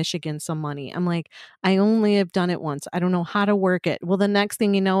buddy in Michigan some money. I'm like, I only have done it once. I don't know how to work it. Well, the next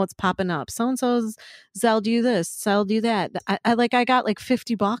thing you know, it's popping up. So-and-so's Zelle do this, Zelle do that. I got like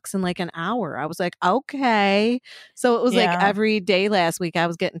 $50 in like an hour. I was like, okay. So it was like every day last week I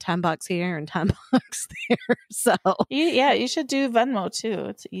was getting $10 here and $10 there. So you should do Venmo too.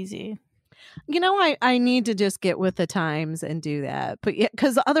 It's easy. You know, I need to just get with the times and do that. But yeah,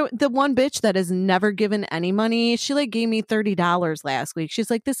 because the one bitch that has never given any money, she like gave me $30 last week. She's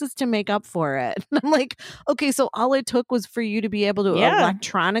like, this is to make up for it. And I'm like, okay, so all it took was for you to be able to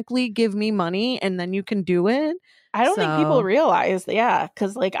electronically give me money and then you can do it. I don't think people realize,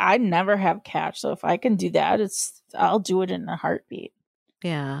 because like I never have cash. So if I can do that, I'll do it in a heartbeat.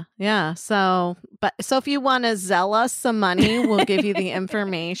 Yeah. So if you want to Zelle us some money, we'll give you the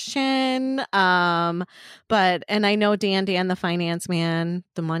information. And I know Dan, the finance man,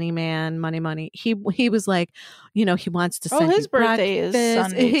 the money man, money. He was like, you know, he wants to send his birthday is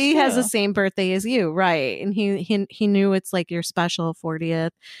Sunday. He has the same birthday as you, right? And he knew it's like your special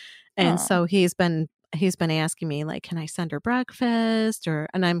 40th, and so he's been asking me like, can I send her breakfast?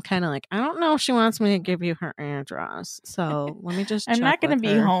 And I'm kind of like, I don't know if she wants me to give you her address. So let me just I'm not going to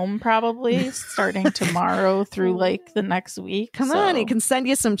be home probably starting tomorrow through like the next week. Come on, he can send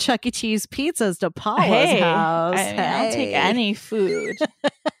you some Chuck E. Cheese pizzas to Paula's house. I'll take any food.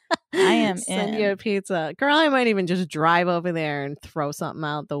 I am Send you a pizza. Girl, I might even just drive over there and throw something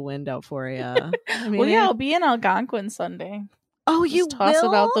out the window for you. I'll be in Algonquin Sunday. Oh, just you toss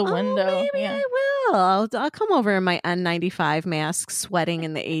will? it out the window. Maybe I will. I'll come over in my N95 mask, sweating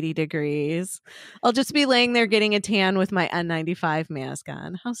in the 80 degrees. I'll just be laying there getting a tan with my N95 mask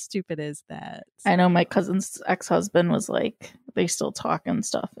on. How stupid is that? I know my cousin's ex-husband was like, they still talk and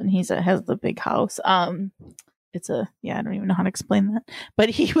stuff, and has the big house. It's I don't even know how to explain that, but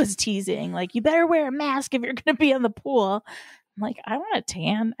he was teasing like, you better wear a mask if you're going to be on the pool. I'm like, I want a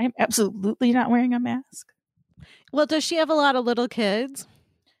tan. I'm absolutely not wearing a mask. Well, does she have a lot of little kids?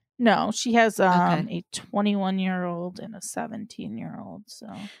 No, she has a 21-year-old and a 17-year-old. So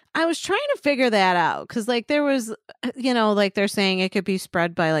I was trying to figure that out because, like, there was, you know, like they're saying it could be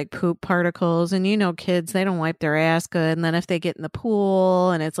spread by like poop particles, and you know, kids, they don't wipe their ass good, and then if they get in the pool,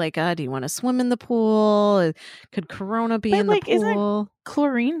 and it's like, do you want to swim in the pool? Could Corona be in the pool? Isn't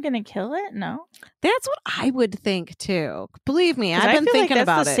chlorine gonna kill it? No, that's what I would think too. Believe me, I've been thinking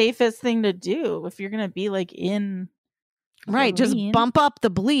about it. That's the safest thing to do if you're gonna be like in. Right, just bump up the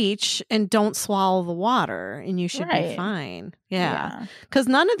bleach and don't swallow the water, and you should be fine. Yeah, because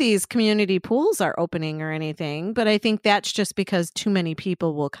none of these community pools are opening or anything, but I think that's just because too many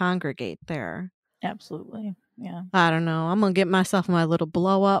people will congregate there. Absolutely, yeah. I don't know. I'm gonna get myself my little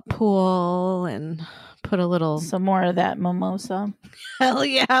blow up pool and put some more of that mimosa. Hell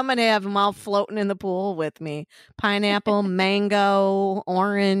yeah, I'm gonna have them all floating in the pool with me. Pineapple, mango,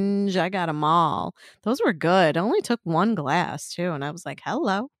 orange. I got them all. Those were good. I only took one glass too, and I was like,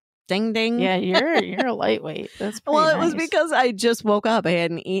 hello. Ding ding. Yeah, you're a lightweight. That's pretty well, it nice. was because I just woke up. I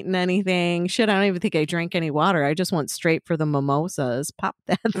hadn't eaten anything. Shit, I don't even think I drank any water. I just went straight for the mimosas, popped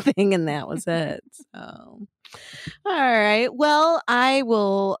that thing, and that was it. So, all right. Well, I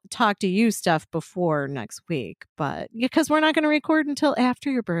will talk to you stuff before next week, but because we're not going to record until after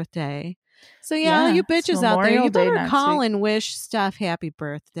your birthday. So all you bitches out there, you better call and wish Steph happy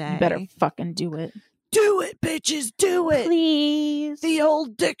birthday. You better fucking do it. Do it, bitches. Do it. Please. The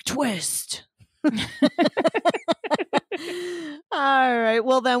old dick twist. All right.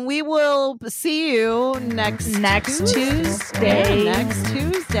 Well, then we will see you next Tuesday. Next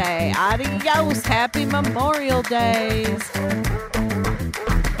Tuesday. Adios. Happy Memorial Days.